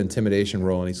failed an intimidation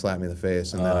roll and he slapped me in the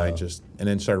face and then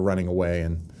then started running away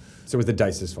and So it was the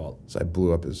dice's fault. so I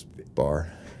blew up his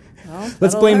bar. Well, Let's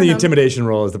that'll blame learn the him. intimidation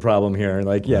roll as the problem here.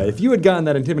 Like, yeah, if you had gotten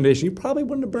that intimidation, you probably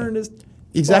wouldn't have burned his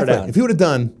Exactly. bar down. If he would have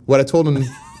done what I told him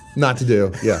not to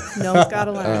do, yeah. Gnome's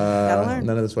gotta learn. Gotta learn.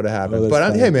 None of this would have happened. Oh, that's But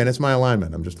funny. hey, man, it's my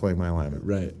alignment. I'm just playing my alignment.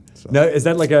 Right. Now, is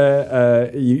that like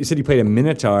you said you played a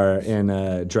Minotaur in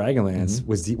Dragonlance.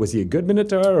 Was he a good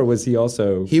Minotaur, or was he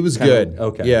also? He was kinda- good.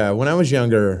 Okay. Yeah, when I was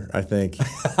younger, I think,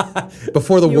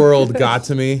 before the world got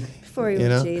to me. Before you you were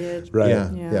know? jaded. Right.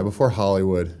 Yeah, before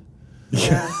Hollywood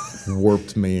Yeah.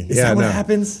 warped me. Is yeah, that what no.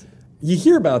 happens? You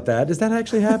hear about that? Does that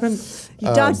actually happen?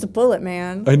 You dodged a bullet,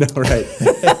 man. I know, right?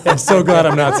 I'm so glad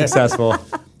I'm not successful.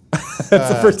 That's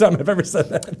the first time I've ever said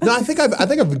that. No, I think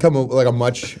I've become a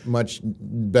much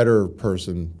better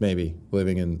person maybe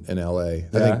living in LA. I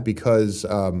Yeah. think because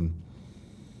I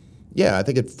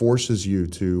think it forces you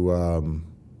to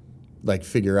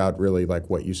figure out really like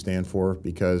what you stand for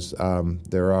because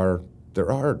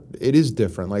it is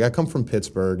different. Like I come from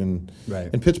Pittsburgh and Right.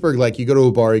 in Pittsburgh, like you go to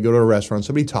a bar, you go to a restaurant,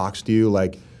 somebody talks to you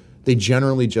like they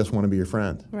generally just want to be your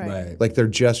friend. Right. Like they're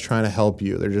just trying to help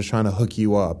you. They're just trying to hook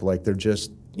you up. Like they're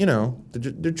just,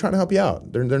 they're trying to help you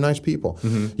out. They're nice people.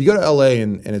 You go to LA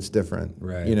and it's different.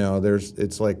 Right.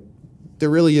 It's like there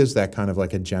really is that kind of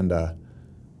like agenda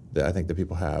that I think that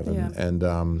people have,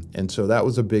 and so that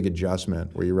was a big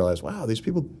adjustment where you realize, wow, these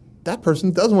people. That person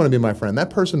doesn't want to be my friend.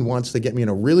 That person wants to get me in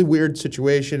a really weird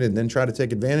situation and then try to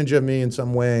take advantage of me in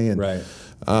some way. And, Right.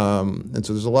 And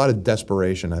so there's a lot of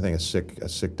desperation. I think a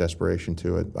sick desperation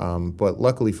to it. But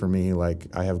luckily for me, like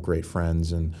I have great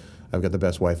friends and I've got the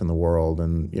best wife in the world.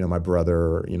 And my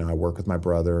brother. I work with my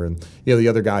brother. And the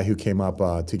other guy who came up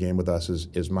to game with us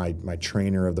is my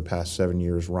trainer of the past 7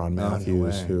 years, Ron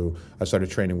Matthews, who I started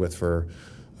training with for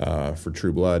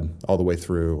True Blood all the way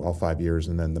through all 5 years,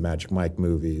 and then the Magic Mike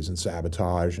movies and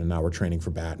Sabotage, and now we're training for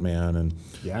Batman,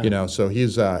 and so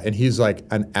he's like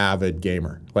an avid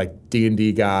gamer, like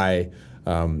D&D guy,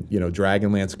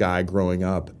 Dragonlance guy growing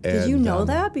up. Did you know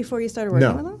that before you started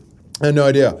working with him? I had no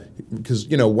idea because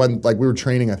we were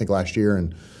training I think last year,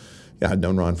 and I'd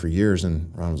known Ron for years,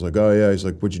 and Ron was like, "Oh yeah," he's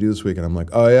like, "What'd you do this week?" And I'm like,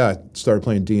 "Oh yeah, I started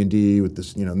playing D&D with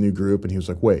this new group," and he was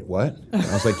like, "Wait, what?" And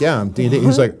I was like, "Yeah, I'm D&D."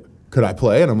 He's like, "Could I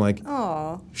play?" And I'm like,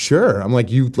 "Oh, sure." I'm like,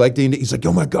 "You like D&D?" He's like,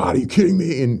 "Oh my God, are you kidding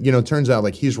me?" And it turns out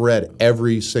like he's read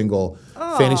every single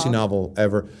fantasy novel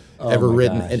ever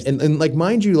written. And like,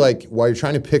 mind you, like while you're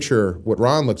trying to picture what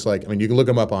Ron looks like, I mean, you can look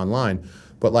him up online,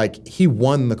 but like he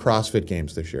won the CrossFit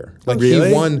Games this year. Like really?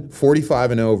 He won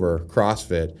 45 and over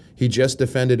CrossFit. He just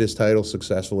defended his title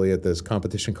successfully at this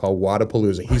competition called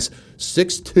Wadapalooza. He's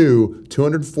 6'2",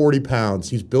 240 pounds.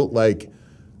 He's built like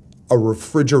a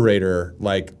refrigerator,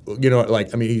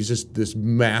 he's just this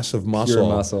massive muscle. Pure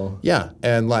muscle. Yeah,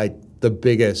 and like the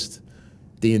biggest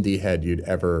D&D head you'd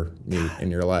ever meet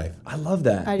in your life. I love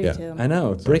that. I do too." I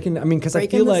know. Because I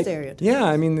Breaking feel the like, stereotype. yeah,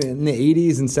 I mean, in the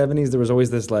 80s and 70s, there was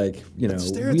always this weird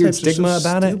Stereotypes stigma are so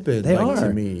about stupid, it. They like, are.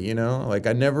 to me, like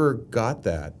I never got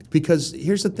that. Because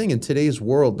here's the thing, in today's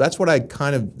world, that's what I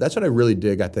really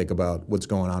dig, I think, about what's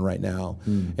going on right now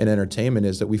in entertainment,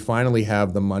 is that we finally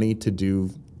have the money to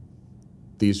do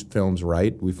these films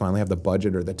right. We finally have the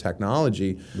budget or the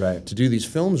technology to do these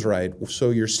films right. So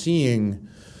you're seeing,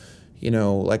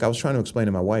 like I was trying to explain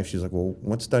to my wife, she's like, "Well,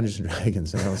 what's Dungeons and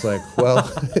Dragons?" And I was like,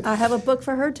 "Well," I have a book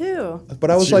for her too. but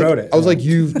I was She wrote it. I was like,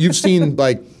 "You've seen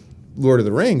like Lord of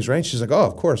the Rings, right?" She's like, "Oh,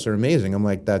 of course, they're amazing." I'm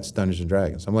like, "That's Dungeons and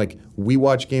Dragons." I'm like, "We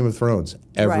watch Game of Thrones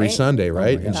every Right. Sunday,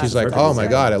 right?" God. And she's That's like, perfect "Oh my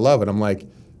example. God, I love it." I'm like,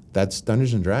 "That's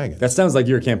Dungeons and Dragons." That sounds like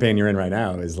your campaign you're in right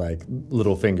now is like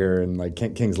Littlefinger and like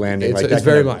King's Landing. It's- like that it's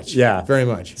very kind of- much. Yeah. Very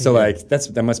much. So Yeah. like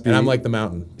that must be. And I'm like the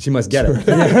mountain. she must get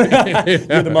it.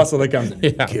 You're the muscle that comes.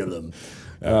 Kill him.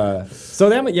 So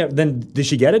then did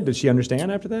she get it? Did she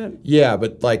understand after that? Yeah,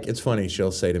 but like it's funny.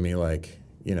 She'll say to me like,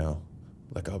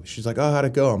 oh, she's like, "Oh, how'd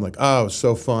it go?" I'm like, "Oh, it was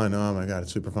so fun. Oh my God,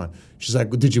 it's super fun." She's like,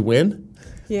 "Well, did you win?"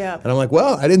 Yeah. And I'm like,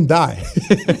 "Well, I didn't die."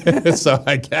 So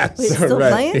I guess. Wait, it's still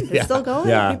Right. playing? It's Yeah. still going?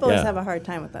 Yeah. People always Yeah. have a hard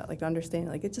time with that, like understanding.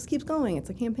 Like it just keeps going. It's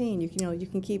a campaign. You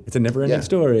can keep. It's a never-ending Yeah.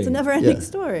 story. It's a never-ending Yeah.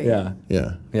 story. Yeah.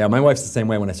 Yeah. Yeah, my wife's the same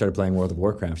way. When I started playing World of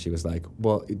Warcraft, she was like,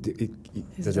 "Well,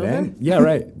 does it over? end?" Yeah,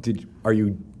 right. Are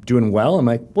you doing well? I'm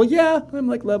like, "Well, yeah. I'm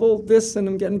like level this, and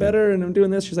I'm getting better, and I'm doing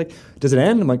this." She's like, "Does it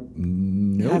end?" I'm like,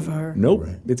 "Nope, Never. nope.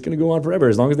 Right. It's gonna go on forever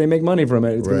as long as they make money from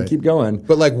it. It's gonna Right. keep going."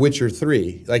 But like Witcher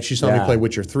 3, like she saw me Yeah. play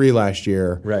Witcher 3 last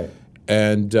year. Right.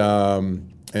 And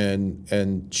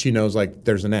she knows like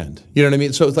there's an end. You know what I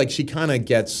mean? So it's like she kind of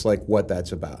gets like what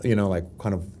that's about, like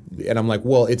kind of, and I'm like,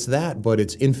 well, it's that, but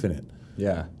it's infinite.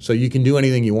 Yeah. So you can do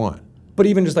anything you want. But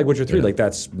even just like Witcher 3, like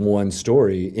that's one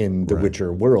story in the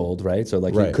Witcher world, right? So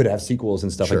like you Right. could have sequels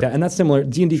and stuff Sure. like that. And that's similar.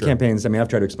 D&D campaigns, I mean, I've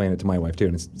tried to explain it to my wife too,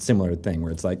 and it's a similar thing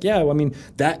where it's like, yeah, well, I mean,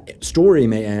 that story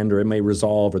may end or it may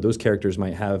resolve or those characters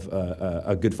might have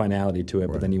a good finality to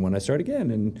it, but then you want to start again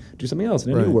and do something else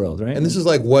in a new world, right? And this is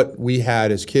like what we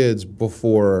had as kids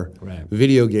before Right.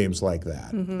 video games like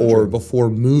that, or before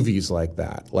movies like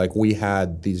that. Like we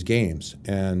had these games,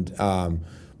 and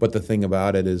but the thing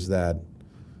about it is that,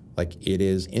 like, it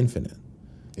is infinite,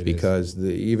 because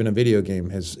even a video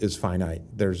game is finite.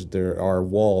 There are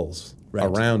walls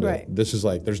around Right. it. This is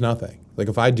like there's nothing. Like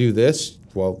if I do this,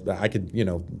 well, I could,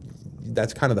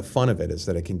 that's kind of the fun of it, is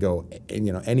that it can go,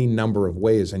 any number of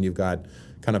ways, and you've got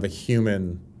kind of a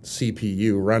human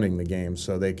CPU running the game,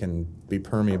 so they can be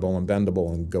permeable and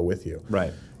bendable and go with you.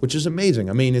 Right. Which is amazing.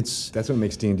 I mean, That's what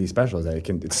makes D&D special, is that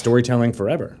it's storytelling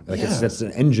forever. Like it's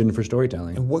an engine for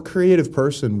storytelling. and what creative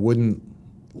person wouldn't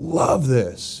love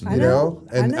this? I know.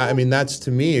 And I know. I mean, that's,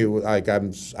 to me, like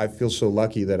I feel so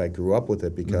lucky that I grew up with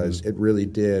it, because it really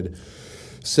did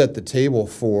set the table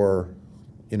for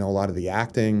you know, a lot of the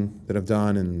acting that I've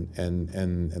done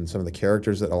and some of the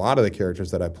characters a lot of the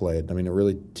characters that I played. I mean, it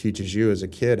really teaches you as a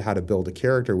kid how to build a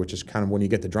character, which is kind of when you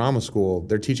get to drama school,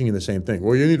 they're teaching you the same thing.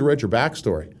 Well, you need to write your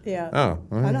backstory. Yeah. Oh,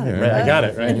 well, I know. yeah. Right, I got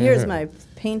it, right? And here's my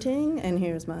painting, and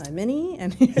here's my mini,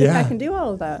 and I can do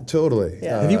all of that. Totally.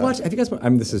 Yeah. Have you guys? I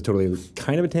mean, this is totally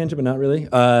kind of a tangent, but not really.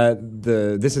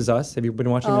 The This Is Us. Have you been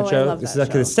watching Oh, that show? I love This that is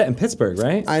because it's set in Pittsburgh,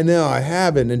 right? I know, I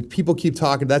haven't, and people keep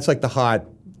talking. That's like the hot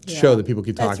show that people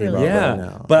keep That's talking really about good.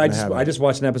 right now. But And I just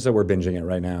watched an episode. We're binging it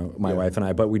right now, my wife and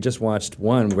I. But we just watched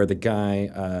one where the guy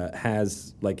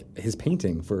has like his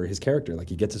painting for his character. Like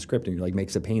he gets a script and he like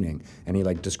makes a painting and he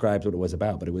like describes what it was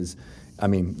about. But it was, I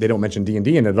mean, they don't mention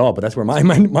D&D in it at all. But that's where my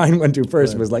mind went to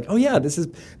first. Was like, oh yeah, this is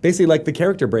basically like the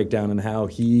character breakdown and how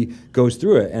he goes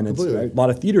through it. And it's a lot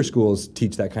of theater schools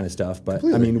teach that kind of stuff. But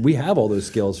I mean, we have all those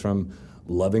skills from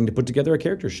loving to put together a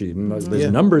character sheet, and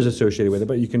there's numbers associated with it,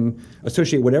 but you can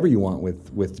associate whatever you want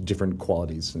with different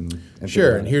qualities. And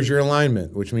Sure, and here's your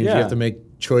alignment, which means you Yeah. have to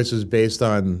make choices based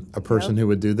on a person who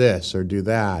would do this or do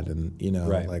that, and you know,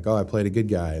 Right. like, oh, I played a good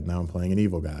guy, and now I'm playing an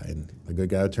evil guy, and the good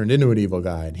guy turned into an evil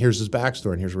guy, and here's his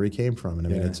backstory, and here's where he came from, and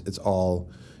I mean, Yeah. it's all,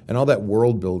 and all that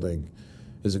world building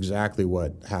is exactly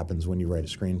what happens when you write a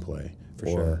screenplay, or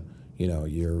sure. you know,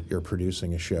 you're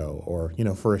producing a show, or you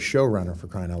know, for a showrunner, for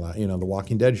crying out loud, you know, the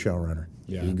Walking Dead showrunner.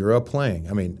 Yeah. You grew up playing.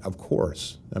 I mean, of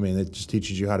course. I mean, it just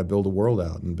teaches you how to build a world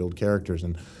out and build characters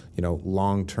and, you know,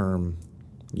 long-term,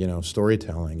 you know,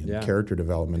 storytelling and character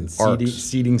development, arcs.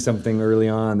 seeding something early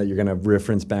on that you're going to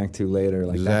reference back to later,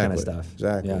 like that kind of stuff.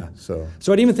 Exactly. Yeah. So I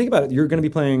didn't even think about it. You're going to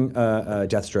be playing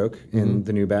Deathstroke in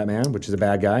the new Batman, which is a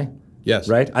bad guy. yes,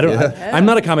 Right? I don't. I'm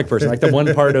not a comic person. Like the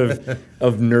one part of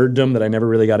nerddom that I never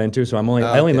really got into. So I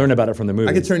only learned about it from the movie.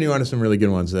 I could turn you on to some really good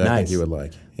ones that I think Nice. you would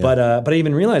like. Yeah. But I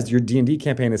even realized your D&D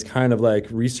campaign is kind of like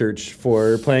research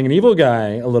for playing an evil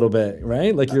guy a little bit,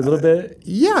 right? Like you're a little bit.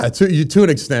 Yeah, to an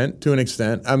extent. To an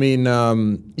extent. I mean,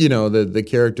 you know, the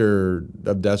character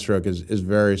of Deathstroke is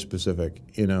very specific.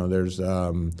 You know, there's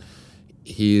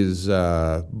he's,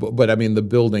 but I mean, the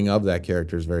building of that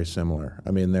character is very similar.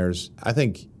 I mean, I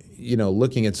think, you know,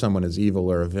 looking at someone as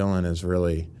evil or a villain is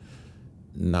really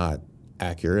not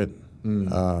accurate.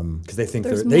 Because they think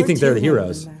There's they more think to they're the him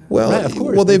heroes. than that. Well, Right, of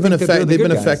course. well, They they've been think that they're the they've been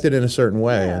good guys. affected in a certain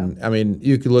way, Yeah. and I mean,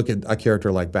 you could look at a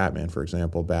character like Batman, for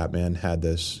example. Batman had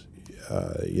this,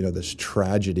 you know, this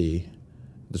tragedy,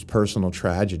 this personal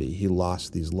tragedy. He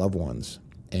lost these loved ones,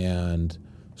 and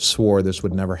swore this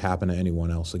would never happen to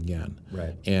anyone else again.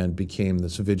 Right. And became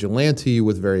this vigilante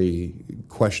with very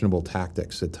questionable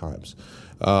tactics at times.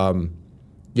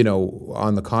 You know,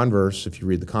 on the converse, if you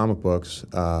read the comic books,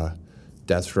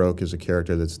 Deathstroke is a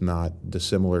character that's not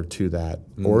dissimilar to that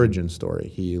origin story.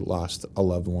 He lost a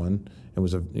loved one and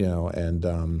was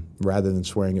and rather than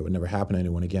swearing it would never happen to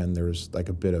anyone again, there was like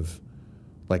a bit of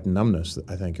like numbness,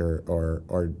 I think,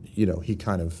 or you know, he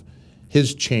kind of,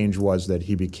 his change was that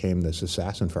he became this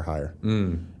assassin for hire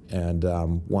and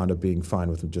wound up being fine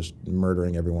with just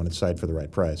murdering everyone in sight for the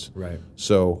right price. Right.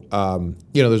 So,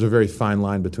 you know, there's a very fine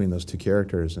line between those two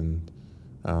characters, and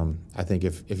I think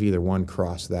if either one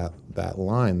crossed that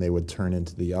line, they would turn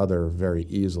into the other very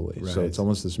easily. So Right. it's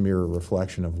almost this mirror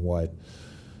reflection of what,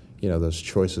 you know, those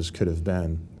choices could have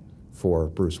been for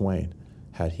Bruce Wayne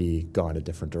had he gone a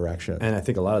different direction. And I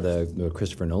think a lot of the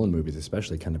Christopher Nolan movies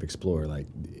especially kind of explore, like,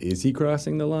 is he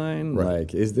crossing the line? Right.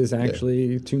 Like, is this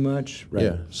actually too much? Right.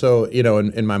 Yeah. So, you know,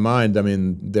 in my mind, I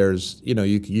mean, there's, you know,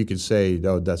 you could say,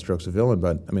 oh, Deathstroke's a villain,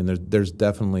 but I mean, there's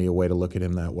definitely a way to look at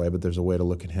him that way, but there's a way to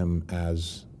look at him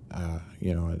as,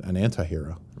 you know, an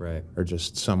anti-hero. Right. Or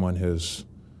just someone who's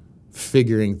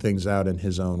figuring things out in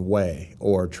his own way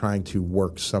or trying to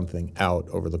work something out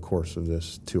over the course of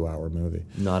this 2-hour movie.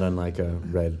 Not unlike a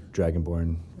red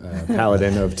dragonborn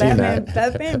paladin of T-Mat.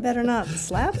 Batman better not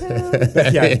slap him.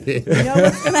 Yeah. You know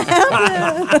what's going to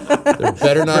happen. There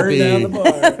better not Burn down the be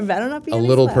bar. Better not be a any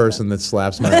little slapping. person that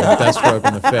slaps my Deathstroke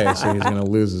in the face, so he's going to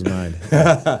lose his mind.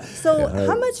 So,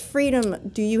 how much freedom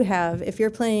do you have if you're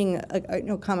playing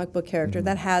a comic book character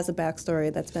that has a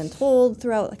backstory that's been told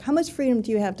throughout? Like, how much freedom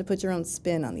do you have to put your own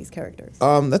spin on these characters?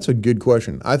 That's a good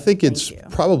question. I think it's you.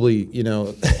 probably, you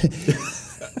know,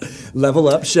 Level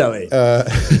up, Shelley. I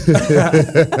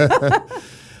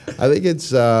think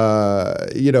it's,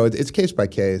 you know, it's case by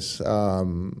case.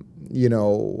 You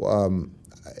know,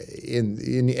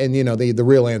 and you know, the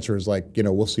real answer is like, you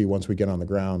know, we'll see once we get on the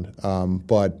ground.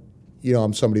 But you know,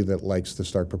 I'm somebody that likes to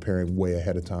start preparing way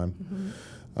ahead of time.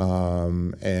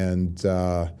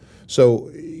 So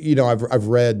you know, I've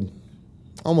read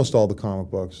almost all the comic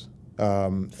books.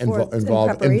 In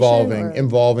preparation, or?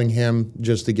 Involving him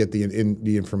just to get the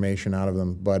information out of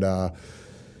them. But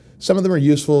Some of them are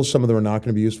useful, some of them are not going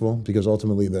to be useful because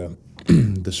ultimately the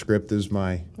the script is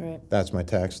that's my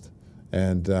text,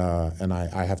 and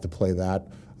I have to play that.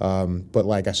 But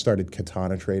like I started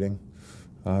katana trading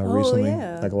recently,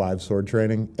 like live sword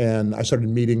training, and I started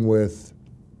meeting with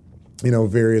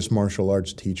various martial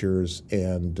arts teachers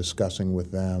and discussing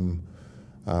with them.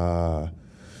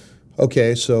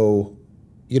 Okay, so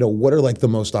what are like the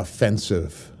most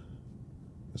offensive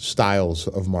styles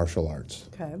of martial arts?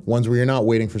 Okay. Ones where you're not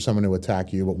waiting for someone to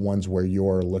attack you, but ones where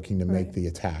you're looking to make the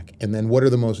attack. And then what are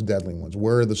the most deadly ones?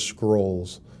 Where are the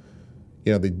scrolls?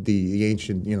 The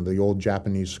ancient, the old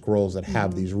Japanese scrolls that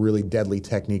have these really deadly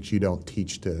techniques you don't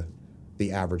teach to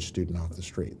the average student off the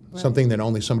street. Right. Something that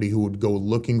only somebody who would go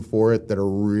looking for it that are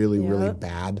really, really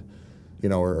bad,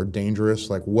 or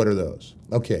dangerous. Like, what are those?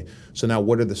 Okay, so now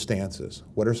what are the stances?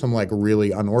 What are some like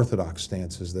really unorthodox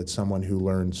stances that someone who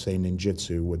learned, say,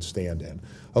 ninjutsu would stand in?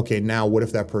 Okay, now what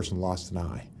if that person lost an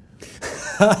eye?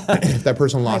 If that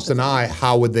person lost an eye,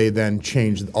 how would they then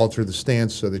alter the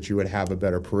stance so that you would have a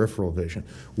better peripheral vision?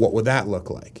 What would that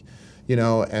look like?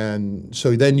 And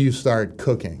so then you start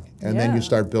cooking, and then you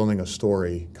start building a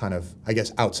story kind of, I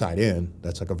guess, outside in.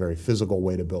 That's like a very physical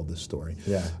way to build this story.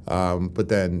 Yeah. But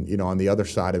then, on the other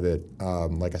side of it,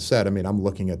 like I said, I'm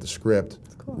looking at the script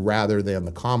rather than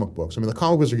the comic books. The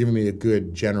comic books are giving me a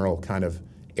good general kind of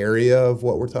area of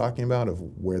what we're talking about, of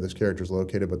where this character is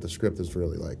located, but the script is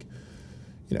really like,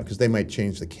 because they might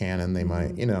change the canon. They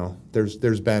might,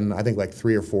 there's been, I think, like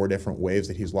 3 or 4 different ways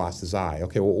that he's lost his eye.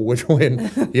 Okay, well, which one,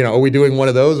 are we doing one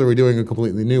of those or are we doing a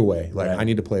completely new way? Like, I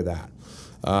need to play that.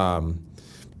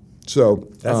 So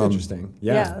that's interesting.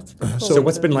 Yeah. That's cool. So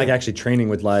what's been like actually training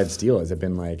with live steel? Has it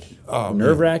been like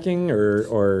nerve-wracking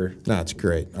or? No, it's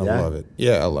great. I love it.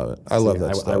 Yeah, I love it. I love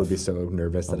that stuff. I would be so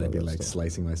nervous that I'd be like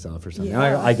slicing myself or something.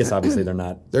 I guess obviously they're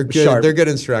not. They're good. Sharp. They're good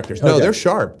instructors. No, they're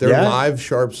sharp. They're live,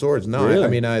 sharp swords. No,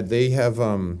 really? They have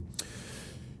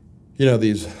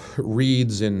these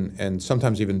reeds and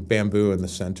sometimes even bamboo in the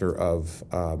center of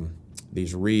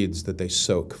these reeds that they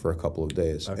soak for a couple of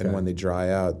days, and when they dry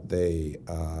out, they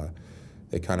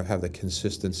kind of have the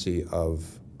consistency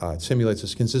of it simulates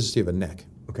the consistency of a neck,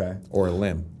 or a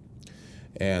limb,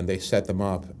 and they set them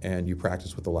up, and you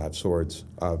practice with the live swords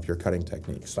of your cutting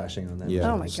techniques, slashing on them.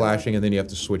 Yeah, oh my slashing, God. And then you have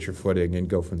to switch your footing and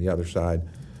go from the other side,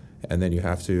 and then you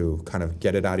have to kind of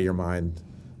get it out of your mind.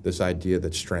 This idea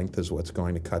that strength is what's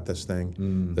going to cut this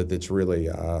thing, that it's really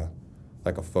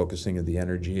like a focusing of the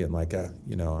energy and like a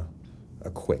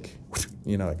quick,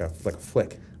 like a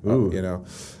flick,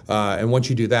 and once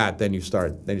you do that, then you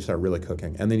start really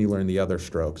cooking, and then you learn the other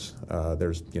strokes.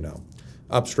 There's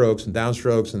upstrokes and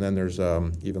downstrokes, and then there's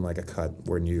even like a cut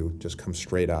when you just come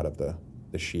straight out of the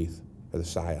sheath or the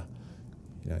saya.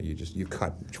 You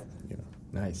cut.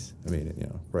 Nice.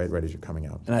 Right as you're coming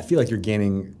out. And I feel like you're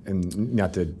gaining, and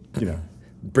not to,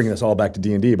 bringing us all back to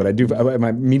D&D, but I do.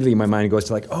 Immediately my mind goes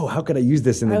to like, oh, how could I use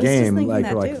this in the game?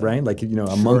 Like right, like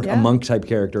a monk type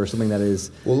character or something that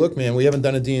is. Well, look, man, we haven't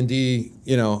done a D&D,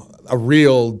 a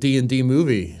real D&D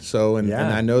movie. So, and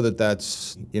I know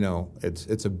that's,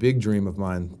 it's a big dream of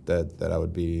mine that I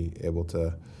would be able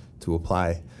to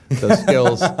apply those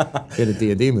skills in a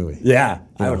D&D movie. Yeah,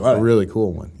 I would love a really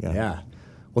cool one. Yeah.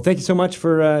 Well, thank you so much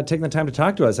for taking the time to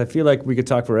talk to us. I feel like we could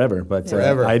talk forever, but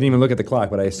I didn't even look at the clock.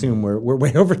 But I assume we're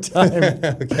way over time.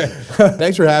 Okay.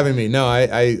 Thanks for having me. No,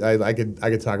 I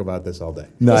could talk about this all day.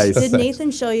 Nice. Did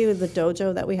Nathan show you the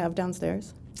dojo that we have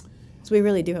downstairs? So we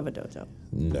really do have a dojo.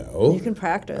 No. You can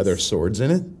practice. Are there swords in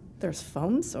it? There's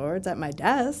foam swords at my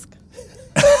desk.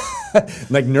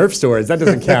 Like Nerf swords, that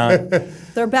doesn't count.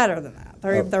 They're better than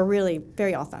that. They're really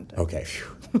very authentic. Okay.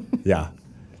 Yeah.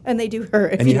 And they do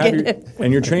hurt if And you have get it.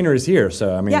 and your trainer is here,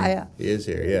 so I mean, Yeah. He is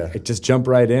here, yeah. just jump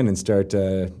right in and start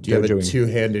Do you have a dojoing.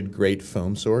 two-handed great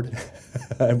foam sword?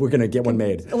 We're gonna get one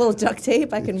made. A little duct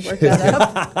tape, I can work that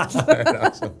up.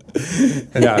 Awesome.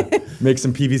 Yeah, make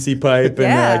some PVC pipe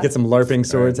and get some LARPing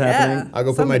swords happening. I'll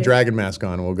go put my dragon mask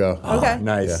on and we'll go. Okay.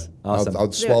 Nice, awesome.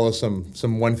 I'll swallow some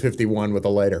 151 with a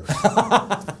lighter.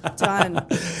 Done.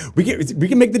 We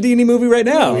can make the D&D movie right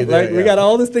now. We got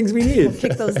all the things we need.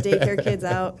 Kick those daycare kids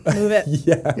out. Move it.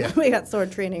 Yeah. We got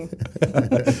sword training.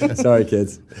 Sorry,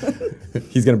 kids.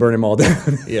 He's gonna burn them all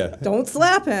down. Yeah. Don't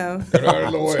slap him. Get out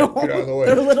of the way. Get out of the way.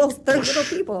 They're little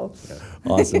people.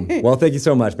 Awesome. Well, thank you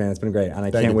so much, man. It's been great, and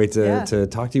I can't wait to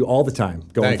talk to you all the time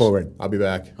going forward. I'll be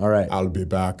back. All right. I'll be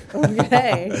back.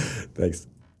 Okay. Thanks.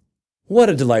 What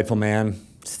a delightful man.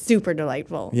 Super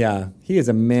delightful. Yeah, he is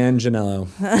a man, Janello.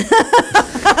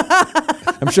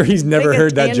 I'm sure he's never Like a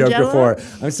heard that joke Tangela? before.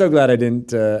 I'm so glad I didn't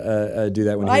do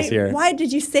that when he's here. Why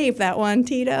did you save that one,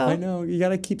 Tito? I know. You got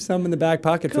to keep some in the back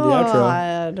pocket for the outro.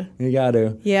 God. You got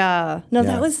to. Yeah. No,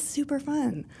 Yeah. that was super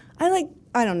fun. I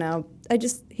don't know.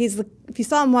 If you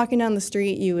saw him walking down the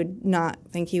street, you would not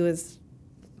think he was,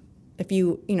 if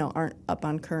you aren't up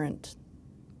on current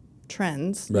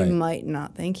trends, Right. you might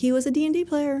not think he was a D&D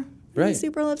player. Right. He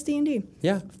super loves D&D.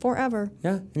 Yeah. Forever.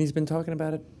 Yeah. And he's been talking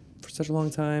about it for such a long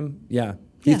time. Yeah.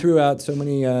 He Yeah. threw out so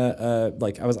many, I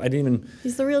didn't even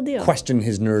He's the real deal. question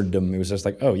his nerddom. It was just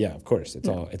like, oh yeah, of course.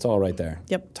 It's all right there.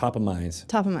 Yep. Top of minds.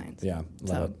 Top of mind. Yeah. Love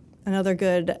So it. another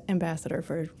good ambassador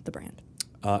for the brand.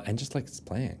 And just like his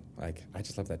playing, like I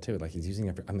just love that too. Like he's using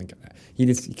it for.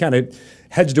 He kind of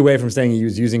hedged away from saying he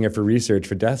was using it for research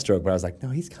for Deathstroke, but I was like, no,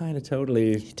 he's kind of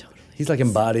totally. He's like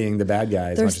embodying the bad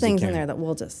guy. As There's much as he things in can. there that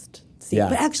we'll just see. Yeah.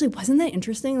 But actually, wasn't that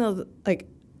interesting though? Like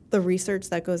the research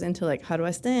that goes into like, how do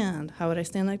I stand? How would I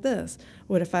stand like this?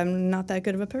 What if I'm not that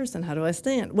good of a person? How do I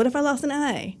stand? What if I lost an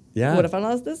eye? Yeah. What if I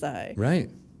lost this eye? Right.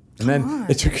 And Come then on.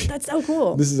 it took. That's so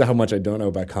cool. This is how much I don't know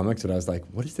about comics, but I was like,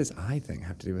 what does this eye thing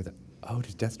have to do with it? Oh,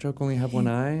 does Deathstroke only have one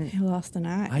eye? He lost an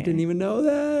eye. I didn't even know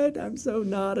that. I'm so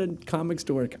not a comics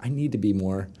dork. I need to be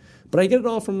more. But I get it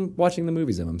all from watching the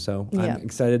movies of him, so Yeah. I'm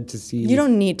excited to see. You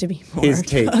don't need to be more. His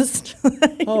take. Just,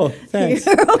 Oh, thanks.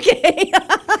 You're okay.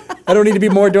 I don't need to be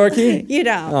more dorky? You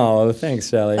don't. Oh, thanks,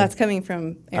 Shelly. That's coming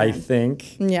from Aaron. I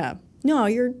think. Yeah. No,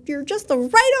 you're just the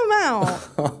right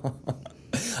amount.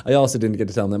 I also didn't get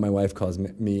to tell him that my wife calls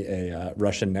me a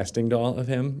Russian nesting doll of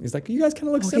him. He's like, you guys kind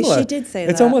of look Okay, similar. she did say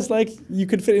It's that. almost like you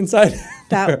could fit inside.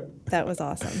 That was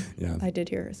awesome. Yeah. I did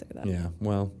hear her say that. Yeah,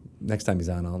 well, next time he's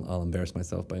on, I'll embarrass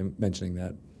myself by mentioning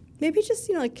that. Maybe just,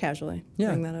 like casually Yeah.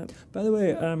 bring that up. By the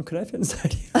way, could I fit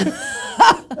inside you?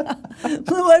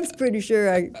 My wife's pretty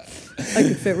sure I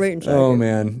could fit right inside Oh, you.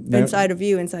 man. Inside of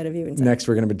you, inside of you, inside. Next,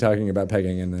 we're going to be talking about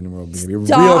pegging, and then we'll be real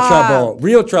Stop. trouble.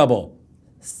 Real trouble.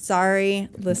 Sorry,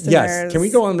 listeners. Yes. Can we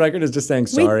go on record as just saying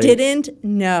sorry? We didn't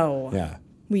know. Yeah.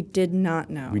 We did not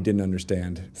know. We didn't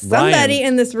understand. Somebody Ryan,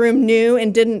 in this room knew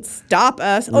and didn't stop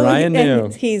us. Ryan knew.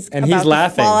 And he's and about he's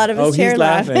laughing. to fall out of his chair he's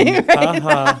laughing. right Ha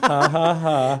ha ha ha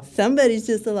ha. Somebody's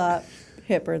just a lot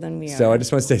hipper than we are. So I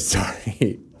just want to say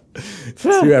sorry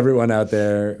to everyone out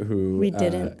there who We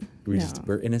didn't.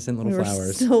 We're innocent little we were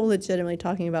flowers. so legitimately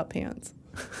talking about pants.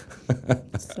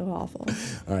 So awful.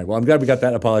 All right. Well, I'm glad we got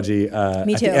that apology Me at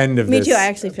too. the end of Me this too. I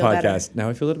actually feel podcast. better. Now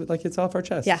I feel a little bit like it's off our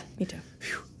chest. Yeah, me too.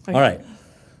 Okay. All right.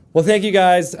 Well, thank you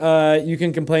guys. You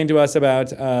can complain to us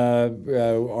about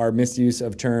our misuse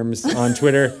of terms on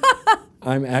Twitter.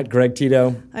 I'm at Greg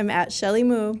Tito. I'm at Shelly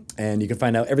Moo. And you can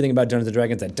find out everything about Dungeons &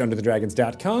 Dragons at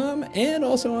dungeonsanddragons.com and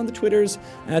also on the Twitters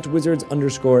at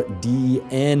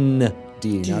wizards_DND.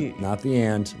 Not the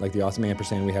and, like the awesome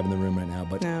ampersand we have in the room right now,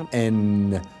 but No.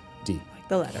 ND.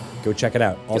 The letter. Go check it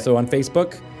out. Also on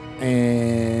Facebook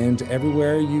and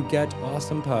everywhere you get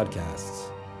awesome podcasts.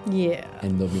 Yeah.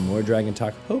 And there'll be more Dragon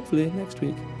Talk, hopefully, next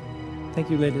week. Thank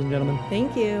you, ladies and gentlemen.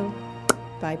 Thank you.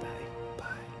 Bye-bye.